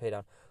trying to pay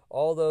down.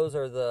 All those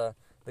are the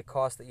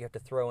costs that you have to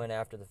throw in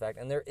after the fact.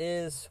 And there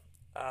is,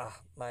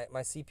 my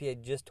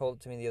CPA just told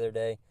it to me the other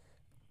day,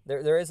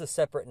 there is a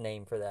separate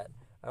name for that.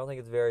 I don't think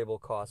it's variable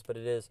cost, but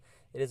it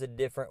is a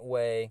different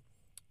way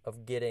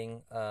of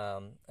getting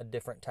a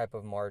different type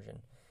of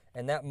margin.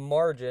 And that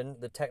margin,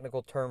 the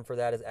technical term for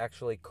that is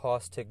actually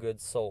cost to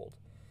goods sold.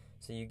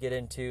 So you get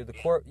into the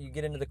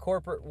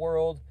corporate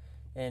world,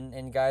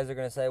 and guys are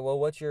going to say, well,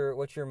 what's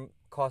your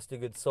cost of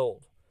goods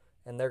sold?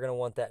 And they're going to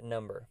want that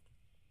number.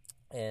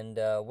 And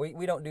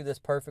we don't do this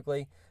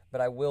perfectly,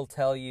 but I will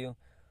tell you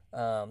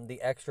the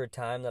extra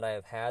time that I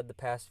have had the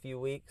past few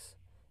weeks,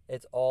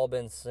 it's all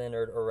been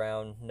centered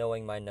around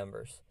knowing my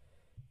numbers.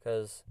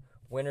 Because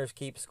winners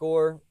keep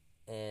score,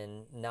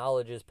 and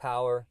knowledge is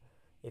power.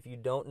 If you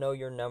don't know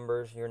your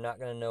numbers, you're not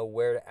going to know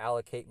where to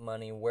allocate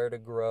money, where to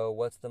grow,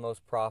 what's the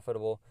most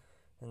profitable,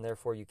 and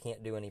therefore you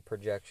can't do any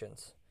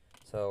projections.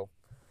 So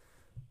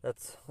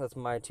that's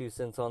my 2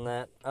 cents on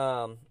that.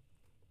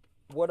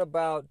 What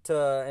about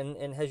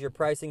and has your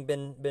pricing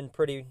been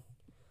pretty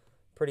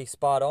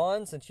spot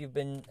on since you've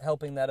been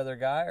helping that other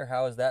guy, or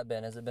how has that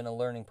been? Has it been a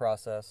learning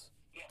process?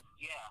 Yeah.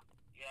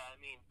 I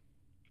mean,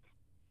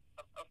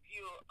 a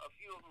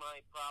few of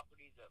my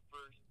properties at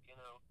first, you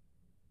know,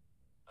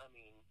 I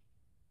mean,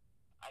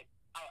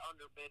 I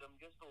underbid them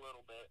just a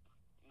little bit.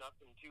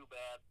 Nothing too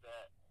bad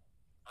that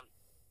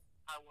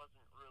I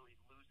wasn't really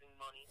losing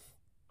money,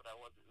 but I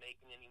wasn't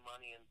making any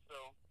money, and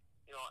so,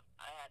 you know,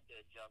 I had to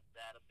adjust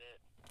that a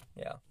bit.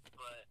 Yeah.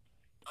 But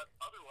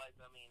otherwise,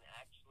 I mean,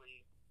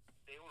 actually,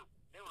 they were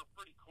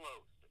pretty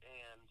close.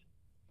 And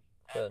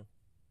Good.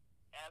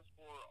 As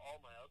for all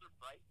my other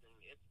pricing,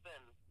 it's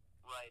been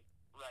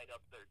right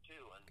up there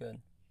too. And Good.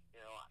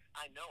 you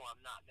know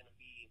I'm not going to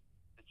be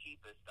the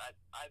cheapest.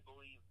 I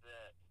believe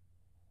that,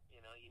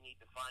 you know, you need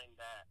to find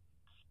that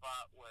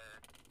spot where,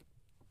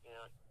 you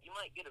know, you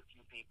might get a few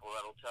people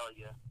that'll tell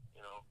you,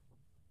 you know,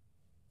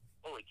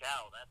 holy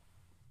cow, that's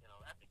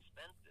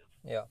expensive.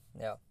 Yeah.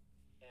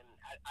 And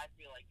I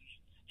feel like you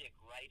should stick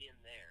right in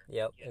there.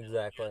 Yep, you know,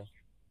 exactly. Just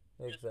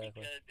Exactly.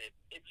 because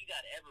if you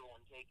got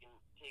everyone taking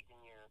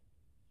your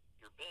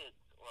bids,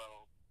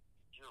 well,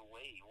 you're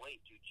way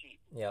too cheap.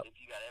 Yep. If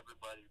you got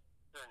everybody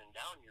turning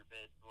down your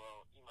bids,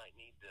 well, you might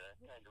need to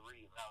kind of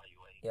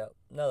reevaluate. Yep.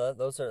 No,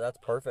 that's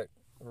perfect.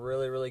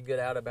 Really, really good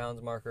out of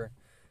bounds marker,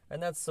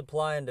 and that's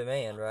supply and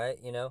demand, right?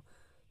 You know,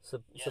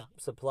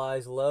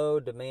 supply's low,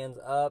 demand's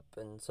up,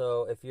 and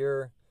so if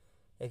you're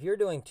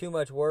doing too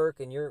much work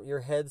and your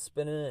head's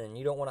spinning and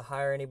you don't want to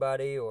hire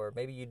anybody, or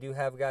maybe you do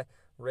have a guy,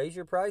 raise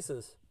your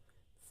prices,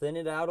 thin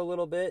it out a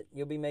little bit.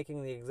 You'll be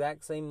making the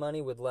exact same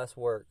money with less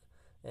work.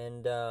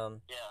 And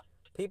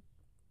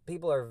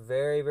people are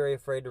very, very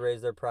afraid to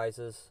raise their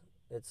prices.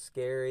 It's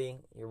scary.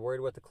 You're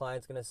worried what the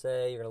client's going to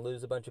say. You're going to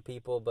lose a bunch of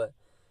people, but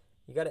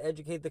you got to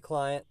educate the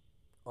client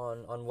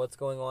on what's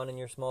going on in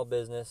your small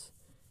business.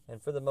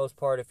 And for the most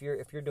part, if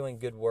you're doing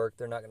good work,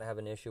 they're not going to have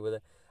an issue with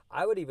it.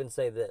 I would even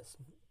say this.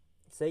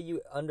 Say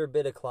you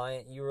underbid a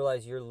client, you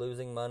realize you're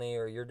losing money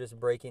or you're just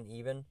breaking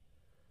even.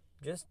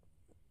 Just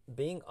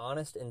being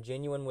honest and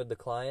genuine with the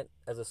client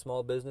as a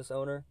small business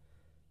owner,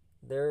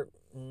 they're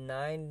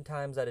 9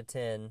 times out of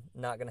 10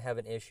 not going to have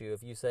an issue.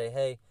 If you say,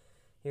 hey,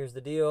 here's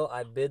the deal,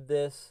 I bid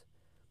this,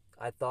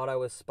 I thought I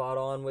was spot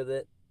on with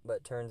it,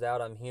 but turns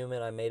out I'm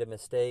human, I made a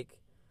mistake.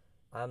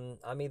 I'm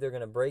either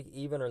going to break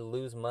even or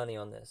lose money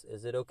on this.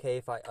 Is it okay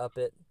if I up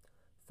it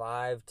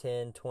 $5,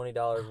 $10,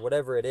 $20,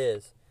 whatever it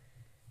is?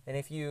 And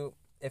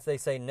if they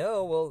say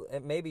no, well,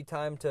 it may be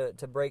time to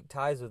break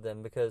ties with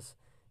them, because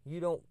you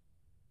don't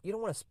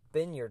want to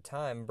spend your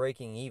time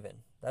breaking even.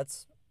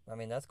 That's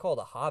called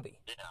a hobby.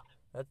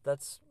 Yeah.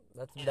 That's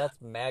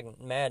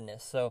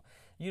madness. So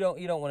you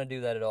don't want to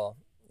do that at all.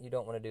 You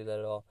don't want to do that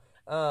at all.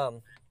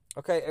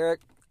 Okay,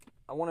 Eric,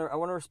 I want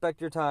to respect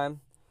your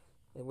time.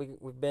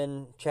 We've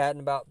been chatting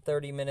about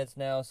 30 minutes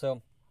now,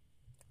 so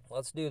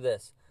let's do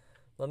this.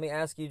 Let me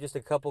ask you just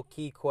a couple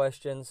key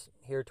questions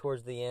here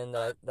towards the end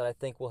that I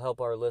think will help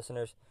our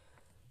listeners.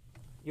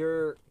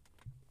 You're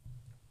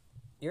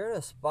in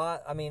a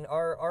spot, I mean,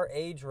 our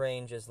age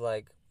range is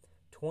like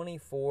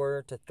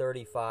 24 to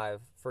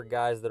 35 for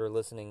guys that are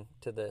listening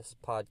to this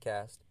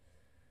podcast.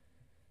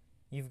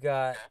 You've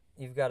got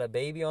a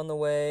baby on the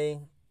way,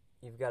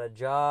 you've got a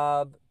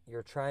job,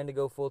 you're trying to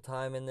go full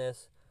time in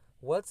this.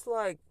 What's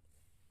like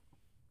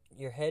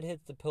your head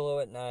hits the pillow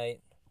at night?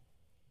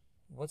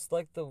 What's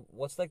like the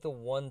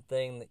one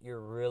thing that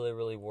you're really,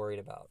 really worried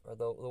about, or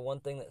the one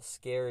thing that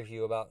scares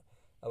you about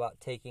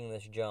taking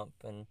this jump,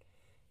 and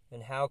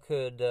how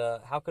could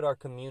our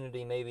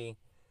community maybe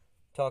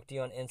talk to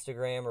you on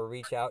Instagram or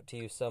reach out to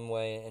you some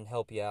way and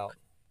help you out?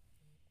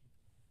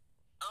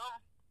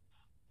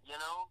 You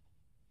know,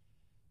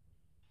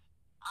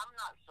 I'm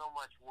not so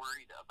much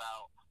worried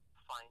about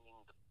finding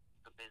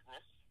the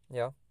business.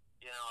 Yeah.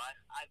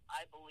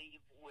 I believe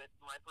with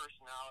my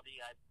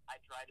personality, I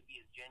try to be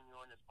as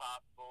genuine as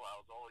possible. I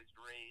was always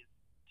raised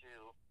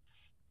to,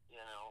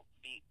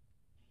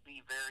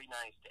 be very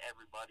nice to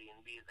everybody and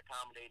be as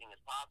accommodating as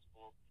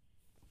possible.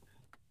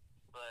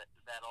 But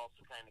that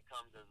also kind of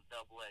comes as a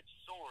double-edged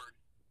sword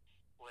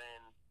when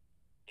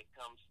it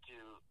comes to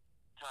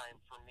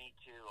time for me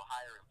to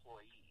hire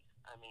employees.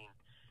 I mean,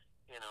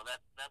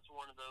 that's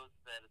one of those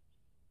that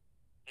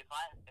if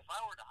I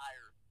were to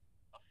hire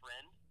a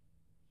friend,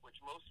 which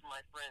most of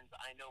my friends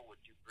I know would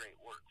do great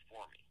work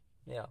for me.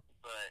 Yeah.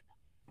 But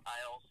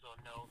I also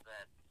know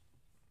that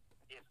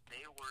if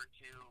they were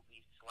to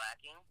be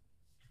slacking,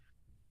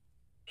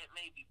 it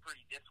may be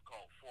pretty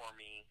difficult for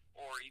me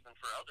or even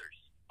for others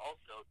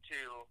also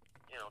to,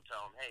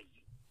 tell them, hey,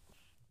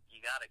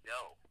 you got to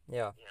go.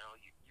 Yeah.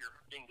 You're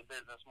hurting the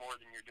business more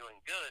than you're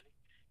doing good.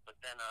 But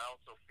then I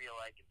also feel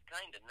like it's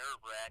kind of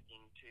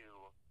nerve-wracking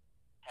to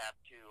have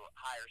to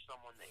hire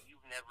someone that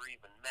you've never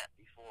even met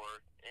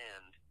before.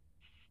 And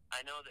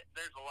I know that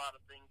there's a lot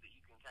of things that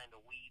you can kind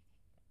of weed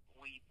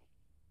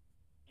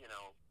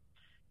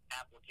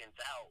applicants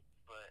out,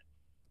 but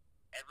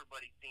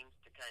everybody seems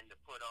to kind of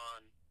put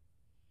on,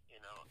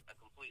 a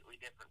completely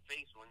different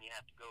face when you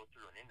have to go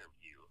through an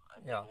interview. I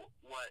mean, Yeah.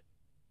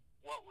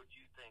 What would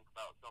you think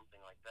about something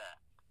like that?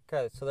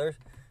 Okay, so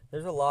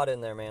there's a lot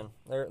in there, man.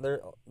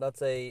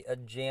 That's a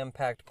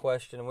jam-packed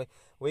question.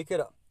 We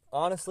could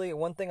honestly,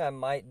 one thing I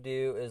might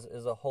do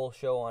is a whole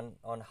show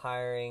on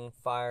hiring,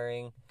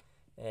 firing,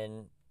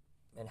 and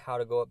how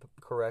to go up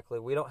correctly.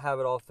 We don't have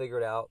it all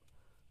figured out,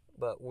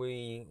 but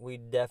we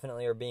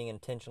definitely are being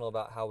intentional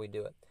about how we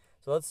do it.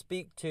 So let's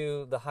speak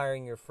to the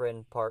hiring your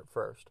friend part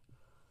first.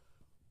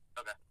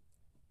 Okay.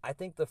 I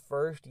think the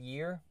first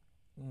year,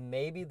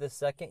 maybe the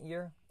second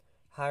year,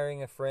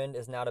 hiring a friend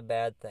is not a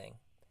bad thing,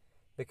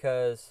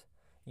 because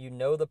you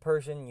know the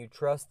person, you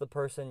trust the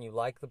person, you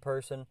like the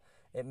person.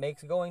 It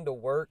makes going to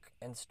work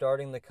and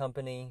starting the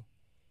company,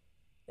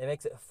 it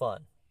makes it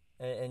fun.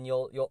 And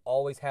you'll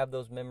always have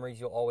those memories,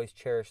 you'll always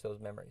cherish those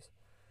memories.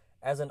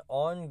 As an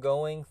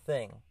ongoing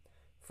thing,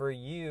 for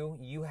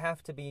you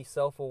have to be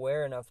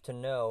self-aware enough to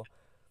know,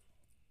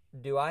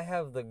 do I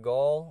have the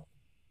gall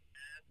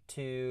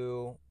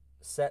to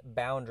set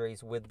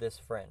boundaries with this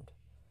friend?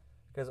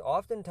 Because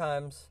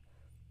oftentimes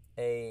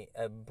a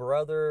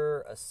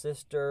brother, a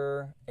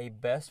sister, a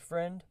best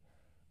friend,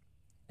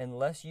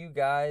 unless you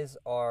guys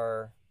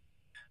are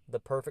the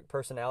perfect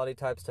personality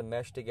types to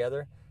mesh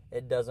together,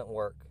 it doesn't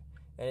work.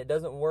 And it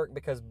doesn't work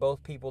because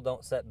both people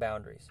don't set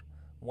boundaries.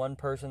 One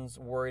person's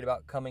worried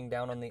about coming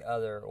down on the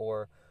other,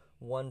 or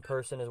one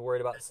person is worried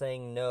about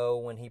saying no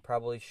when he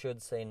probably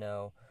should say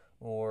no,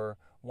 or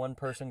one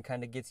person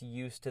kind of gets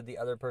used to the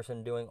other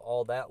person doing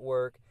all that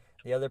work.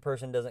 The other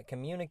person doesn't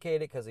communicate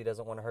it because he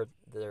doesn't want to hurt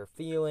their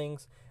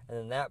feelings, and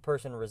then that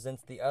person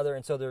resents the other.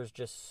 And so there's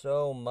just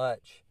so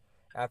much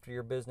after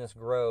your business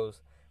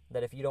grows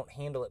that if you don't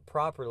handle it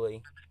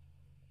properly,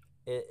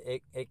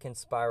 it can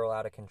spiral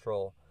out of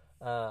control.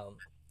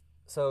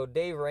 So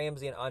Dave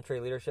Ramsey and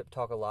EntreLeadership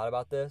talk a lot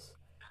about this.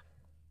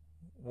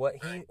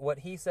 What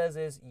he says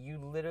is you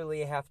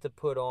literally have to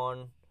put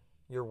on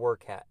your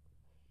work hat.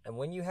 And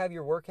when you have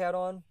your work hat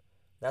on,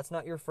 that's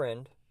not your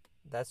friend.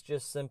 That's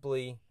just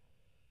simply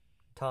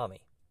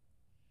Tommy.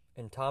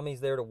 And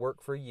Tommy's there to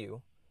work for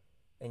you,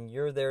 and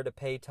you're there to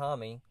pay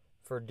Tommy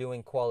for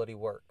doing quality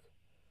work.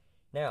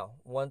 Now,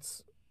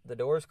 once the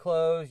doors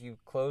close, you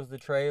close the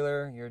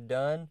trailer, you're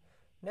done,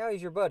 now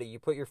he's your buddy. You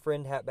put your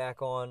friend hat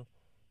back on,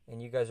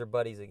 and you guys are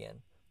buddies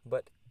again.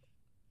 But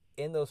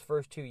in those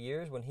first 2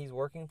 years when he's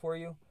working for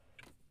you,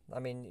 I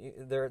mean,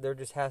 there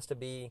just has to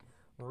be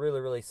really,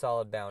 really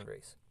solid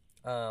boundaries.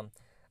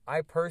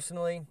 I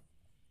personally,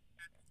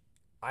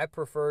 I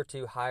prefer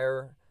to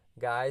hire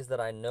guys that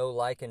I know,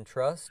 like, and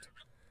trust.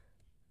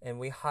 And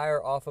we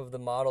hire off of the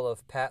model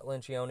of Pat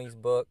Lencioni's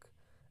book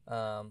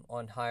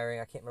on hiring.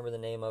 I can't remember the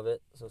name of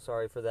it, so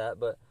sorry for that.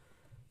 But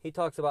he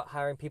talks about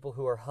hiring people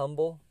who are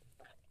humble,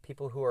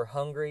 people who are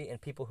hungry, and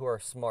people who are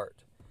smart,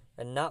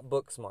 and not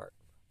book smart.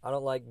 I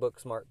don't like book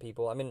smart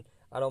people. I mean,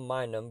 I don't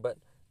mind them, but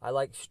I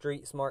like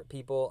street smart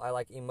people. I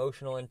like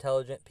emotional,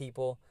 intelligent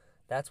people.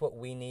 That's what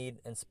we need,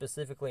 and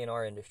specifically in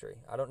our industry.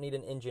 I don't need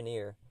an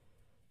engineer.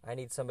 I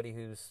need somebody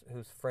who's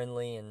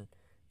friendly and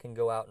can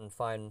go out and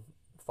find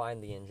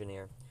the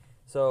engineer.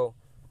 So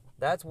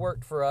that's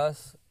worked for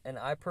us, and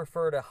I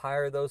prefer to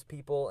hire those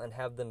people and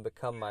have them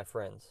become my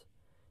friends.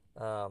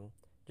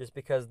 Just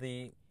because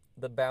the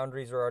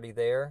boundaries are already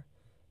there,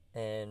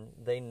 and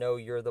they know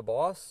you're the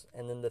boss,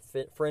 and then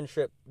the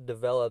friendship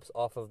develops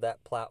off of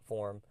that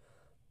platform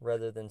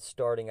rather than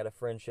starting at a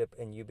friendship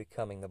and you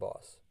becoming the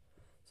boss.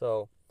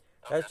 So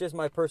that's just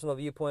my personal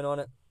viewpoint on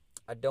it.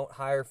 I don't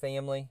hire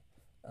family.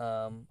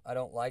 I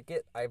don't like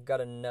it. I've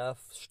got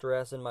enough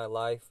stress in my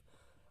life.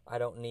 I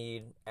don't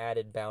need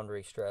added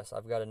boundary stress.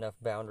 I've got enough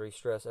boundary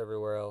stress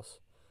everywhere else.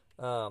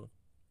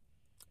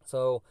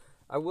 So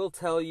I will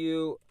tell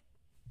you,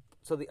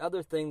 so the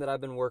other thing that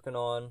I've been working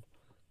on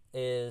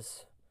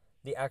is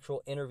the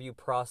actual interview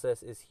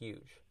process is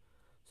huge.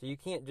 So you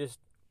can't just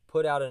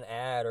put out an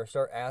ad or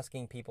start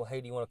asking people, hey,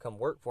 do you want to come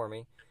work for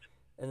me?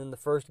 And then the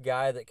first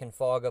guy that can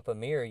fog up a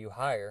mirror, you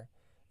hire.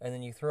 And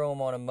then you throw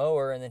him on a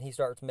mower, and then he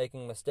starts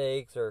making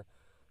mistakes or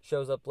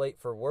shows up late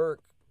for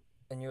work.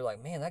 And you're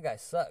like, man, that guy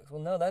sucks.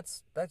 Well, no,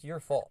 that's your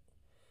fault.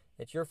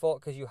 It's your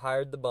fault because you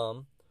hired the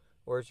bum,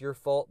 or it's your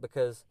fault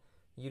because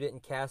you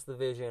didn't cast the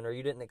vision, or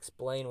you didn't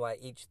explain why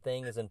each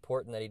thing is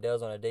important that he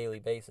does on a daily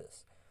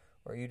basis,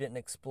 or you didn't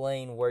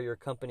explain where your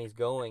company's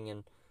going.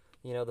 And,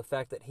 you know, the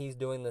fact that he's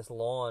doing this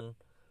lawn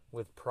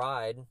with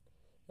pride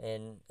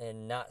and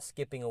not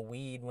skipping a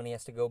weed when he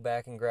has to go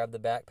back and grab the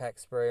backpack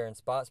sprayer and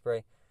spot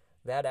spray,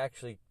 that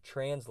actually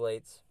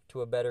translates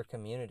to a better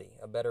community,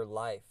 a better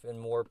life,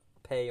 and more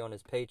pay on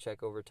his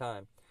paycheck over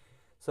time.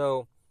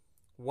 So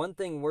one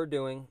thing we're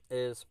doing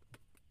is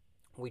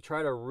we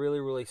try to really,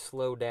 really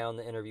slow down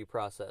the interview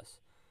process.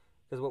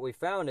 Because what we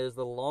found is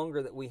the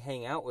longer that we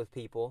hang out with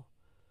people,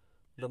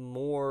 the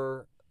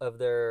more of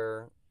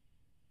their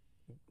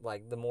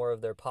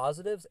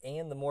positives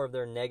and the more of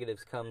their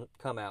negatives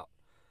come out.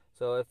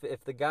 So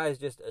if the guy's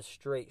just a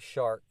straight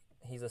shark,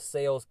 he's a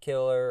sales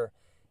killer,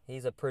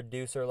 he's a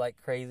producer like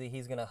crazy,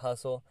 he's going to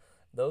hustle,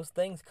 those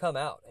things come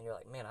out. And you're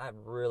like, man, I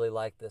really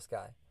like this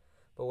guy.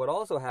 But what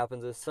also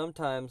happens is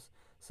sometimes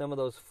some of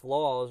those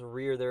flaws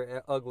rear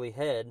their ugly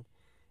head.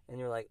 And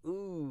you're like,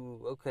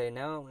 ooh, okay,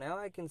 now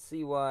I can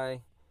see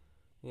why,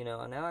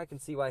 now I can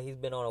see why he's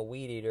been on a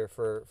weed eater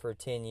for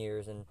 10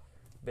 years and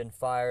been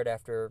fired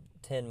after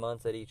 10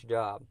 months at each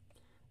job.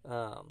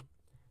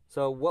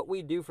 So what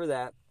we do for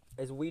that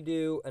is we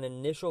do an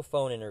initial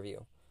phone interview.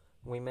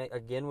 We make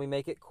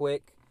it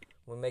quick.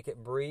 We make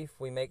it brief.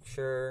 We make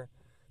sure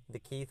the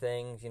key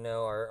things,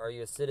 are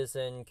you a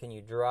citizen? Can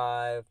you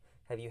drive?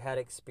 Have you had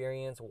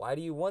experience? Why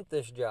do you want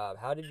this job?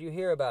 How did you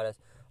hear about us?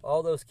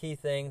 All those key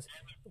things,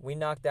 we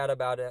knocked out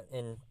about it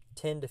in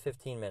 10 to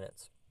 15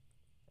 minutes.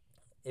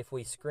 If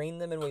we screen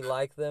them and we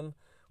like them,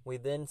 we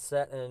then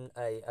set in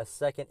a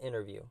second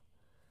interview.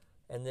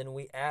 And then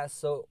we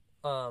ask, go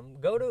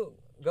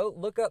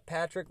look up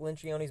Patrick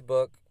Lencioni's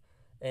book,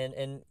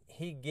 and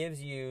he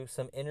gives you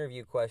some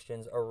interview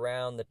questions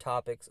around the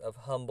topics of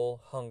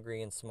humble,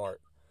 hungry, and smart.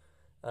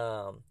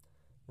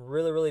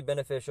 Really, really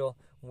beneficial.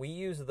 We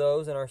use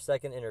those in our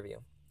second interview.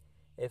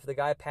 If the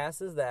guy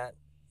passes that,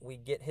 we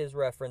get his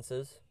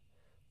references.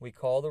 We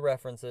call the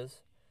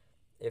references.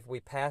 If we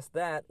pass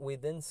that, we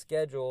then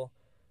schedule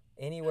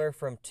anywhere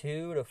from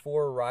 2 to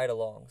 4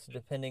 ride-alongs,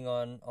 depending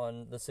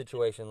on the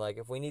situation. Like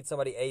if we need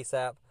somebody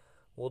ASAP,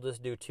 we'll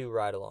just do 2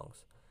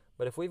 ride-alongs.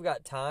 But if we've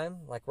got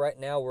time, like right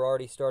now we're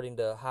already starting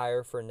to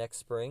hire for next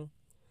spring,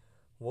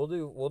 we'll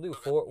do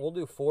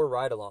 4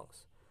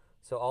 ride-alongs.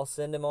 So I'll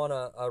send him on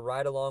a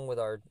ride-along with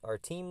our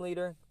team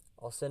leader.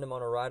 I'll send him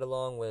on a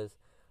ride-along with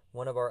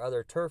one of our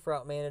other turf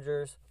route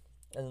managers.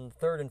 And the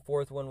third and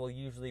fourth one will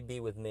usually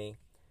be with me.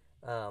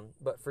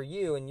 But for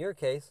you, in your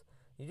case,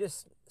 you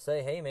just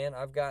say, hey, man,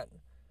 I've got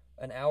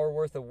an hour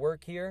worth of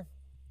work here.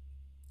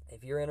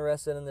 If you're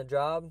interested in the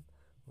job,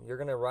 you're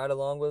going to ride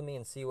along with me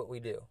and see what we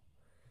do.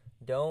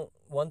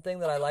 One thing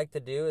that I like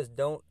to do is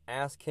don't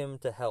ask him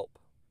to help.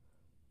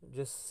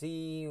 Just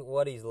see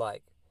what he's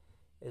like.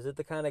 Is it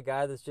the kind of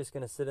guy that's just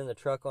going to sit in the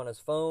truck on his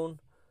phone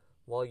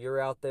while you're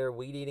out there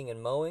weed eating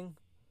and mowing?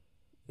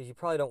 Because you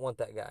probably don't want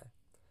that guy.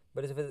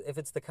 But if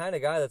it's the kind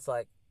of guy that's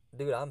like,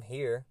 dude, I'm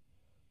here,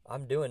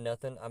 I'm doing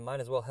nothing, I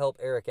might as well help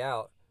Eric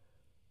out,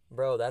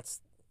 bro,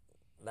 that's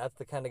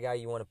the kind of guy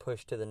you want to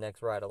push to the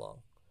next ride along.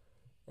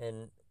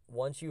 And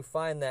once you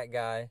find that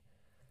guy,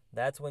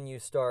 that's when you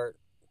start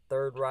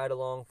third ride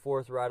along,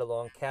 fourth ride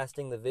along,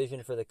 casting the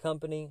vision for the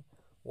company,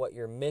 what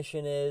your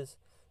mission is,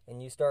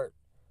 and you start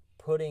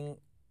putting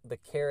the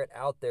carrot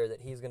out there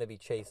that he's going to be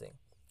chasing.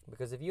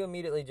 Because if you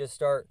immediately just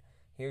start,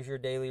 here's your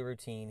daily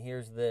routine,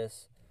 here's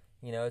this,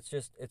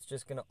 it's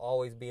just going to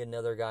always be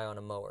another guy on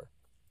a mower.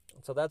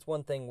 So that's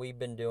one thing we've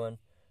been doing,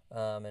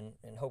 and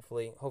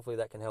hopefully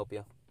that can help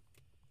you.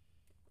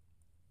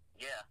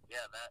 Yeah,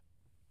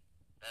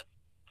 that's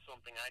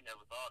something I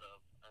never thought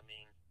of. I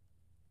mean,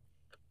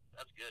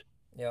 that's good.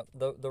 Yeah,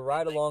 the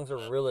ride-alongs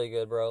are really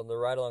good, bro. The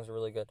ride-alongs are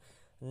really good.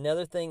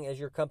 Another thing as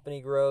your company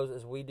grows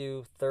is we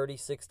do 30,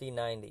 60,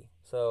 90.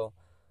 So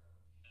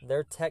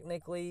they're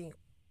technically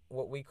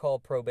what we call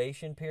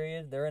probation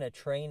period. They're in a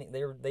training.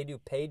 They do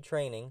paid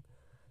training.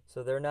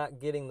 So they're not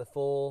getting the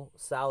full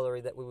salary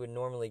that we would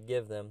normally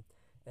give them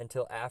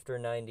until after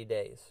 90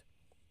 days.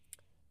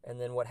 And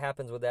then what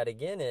happens with that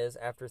again is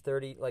after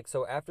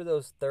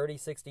those 30,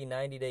 60,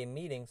 90-day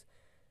meetings,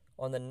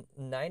 on the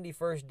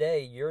 91st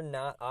day, you're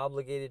not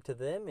obligated to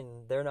them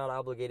and they're not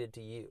obligated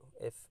to you.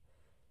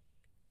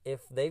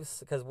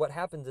 Because what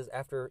happens is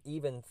after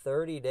even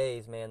 30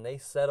 days, man, they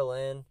settle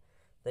in.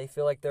 They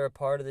feel like they're a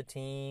part of the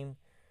team.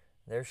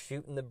 They're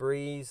shooting the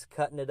breeze,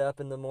 cutting it up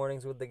in the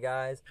mornings with the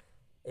guys.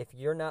 If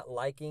you're not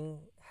liking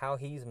how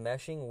he's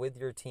meshing with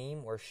your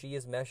team or she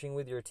is meshing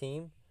with your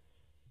team,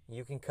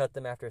 you can cut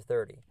them after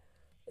 30.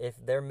 If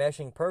they're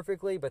meshing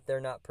perfectly but they're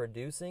not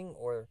producing,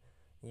 or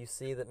you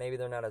see that maybe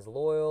they're not as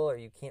loyal or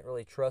you can't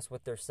really trust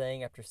what they're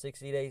saying after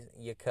 60 days,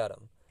 you cut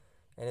them.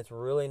 And it's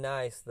really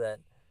nice that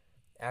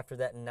after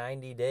that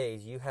 90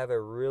 days, you have a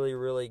really,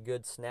 really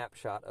good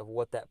snapshot of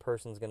what that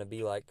person's going to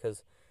be like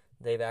because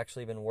they've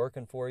actually been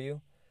working for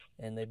you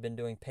and they've been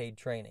doing paid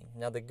training.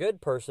 Now, the good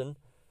person,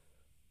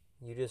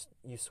 you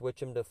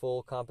switch them to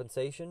full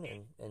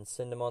compensation and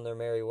send them on their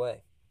merry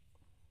way.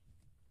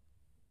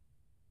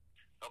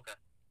 Okay.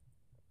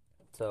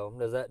 So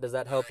does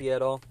that help you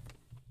at all?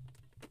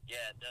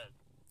 Yeah, it does.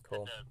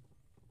 Cool. It does.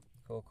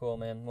 Cool,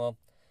 man. Well,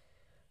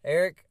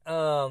 Eric,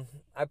 I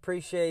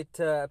appreciate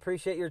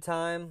your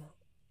time.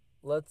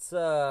 Let's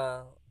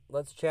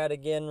chat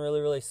again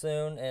really, really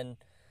soon, and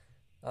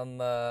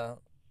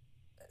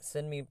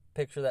send me a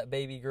picture of that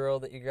baby girl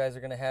that you guys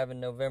are gonna have in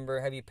November.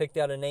 Have you picked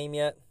out a name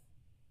yet?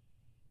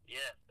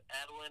 Yes,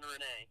 Adeline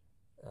Renee.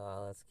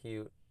 Oh, that's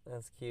cute.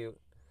 That's cute.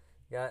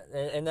 Yeah,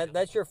 and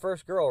that's your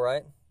first girl,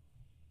 right?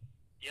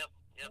 Yep,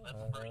 that's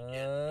the first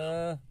kid.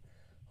 So.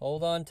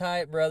 Hold on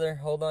tight, brother.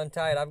 Hold on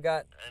tight. I've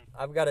got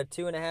a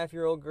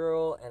 2.5-year-old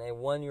girl and a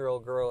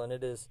 1-year-old girl, and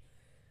it's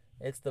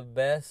the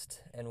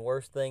best and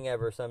worst thing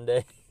ever some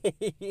days. Yeah,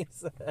 the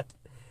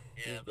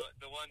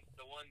one's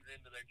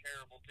into their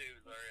terrible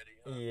twos already.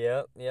 Huh?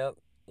 Yep.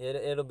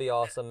 It'll be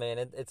awesome, man.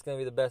 It's gonna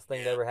be the best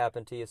thing to ever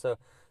happen to you. So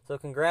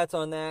congrats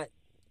on that.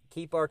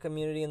 Keep our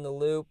community in the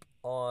loop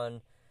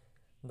on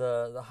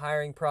the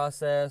hiring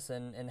process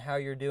and how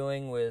you're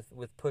doing with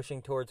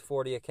pushing towards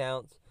 40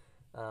 accounts.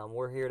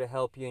 We're here to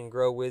help you and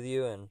grow with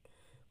you, and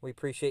we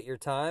appreciate your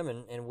time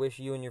and wish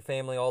you and your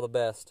family all the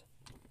best.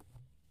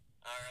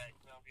 All right,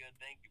 sounds good.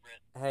 Thank you,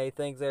 Brent. Hey,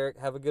 thanks, Eric.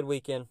 Have a good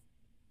weekend.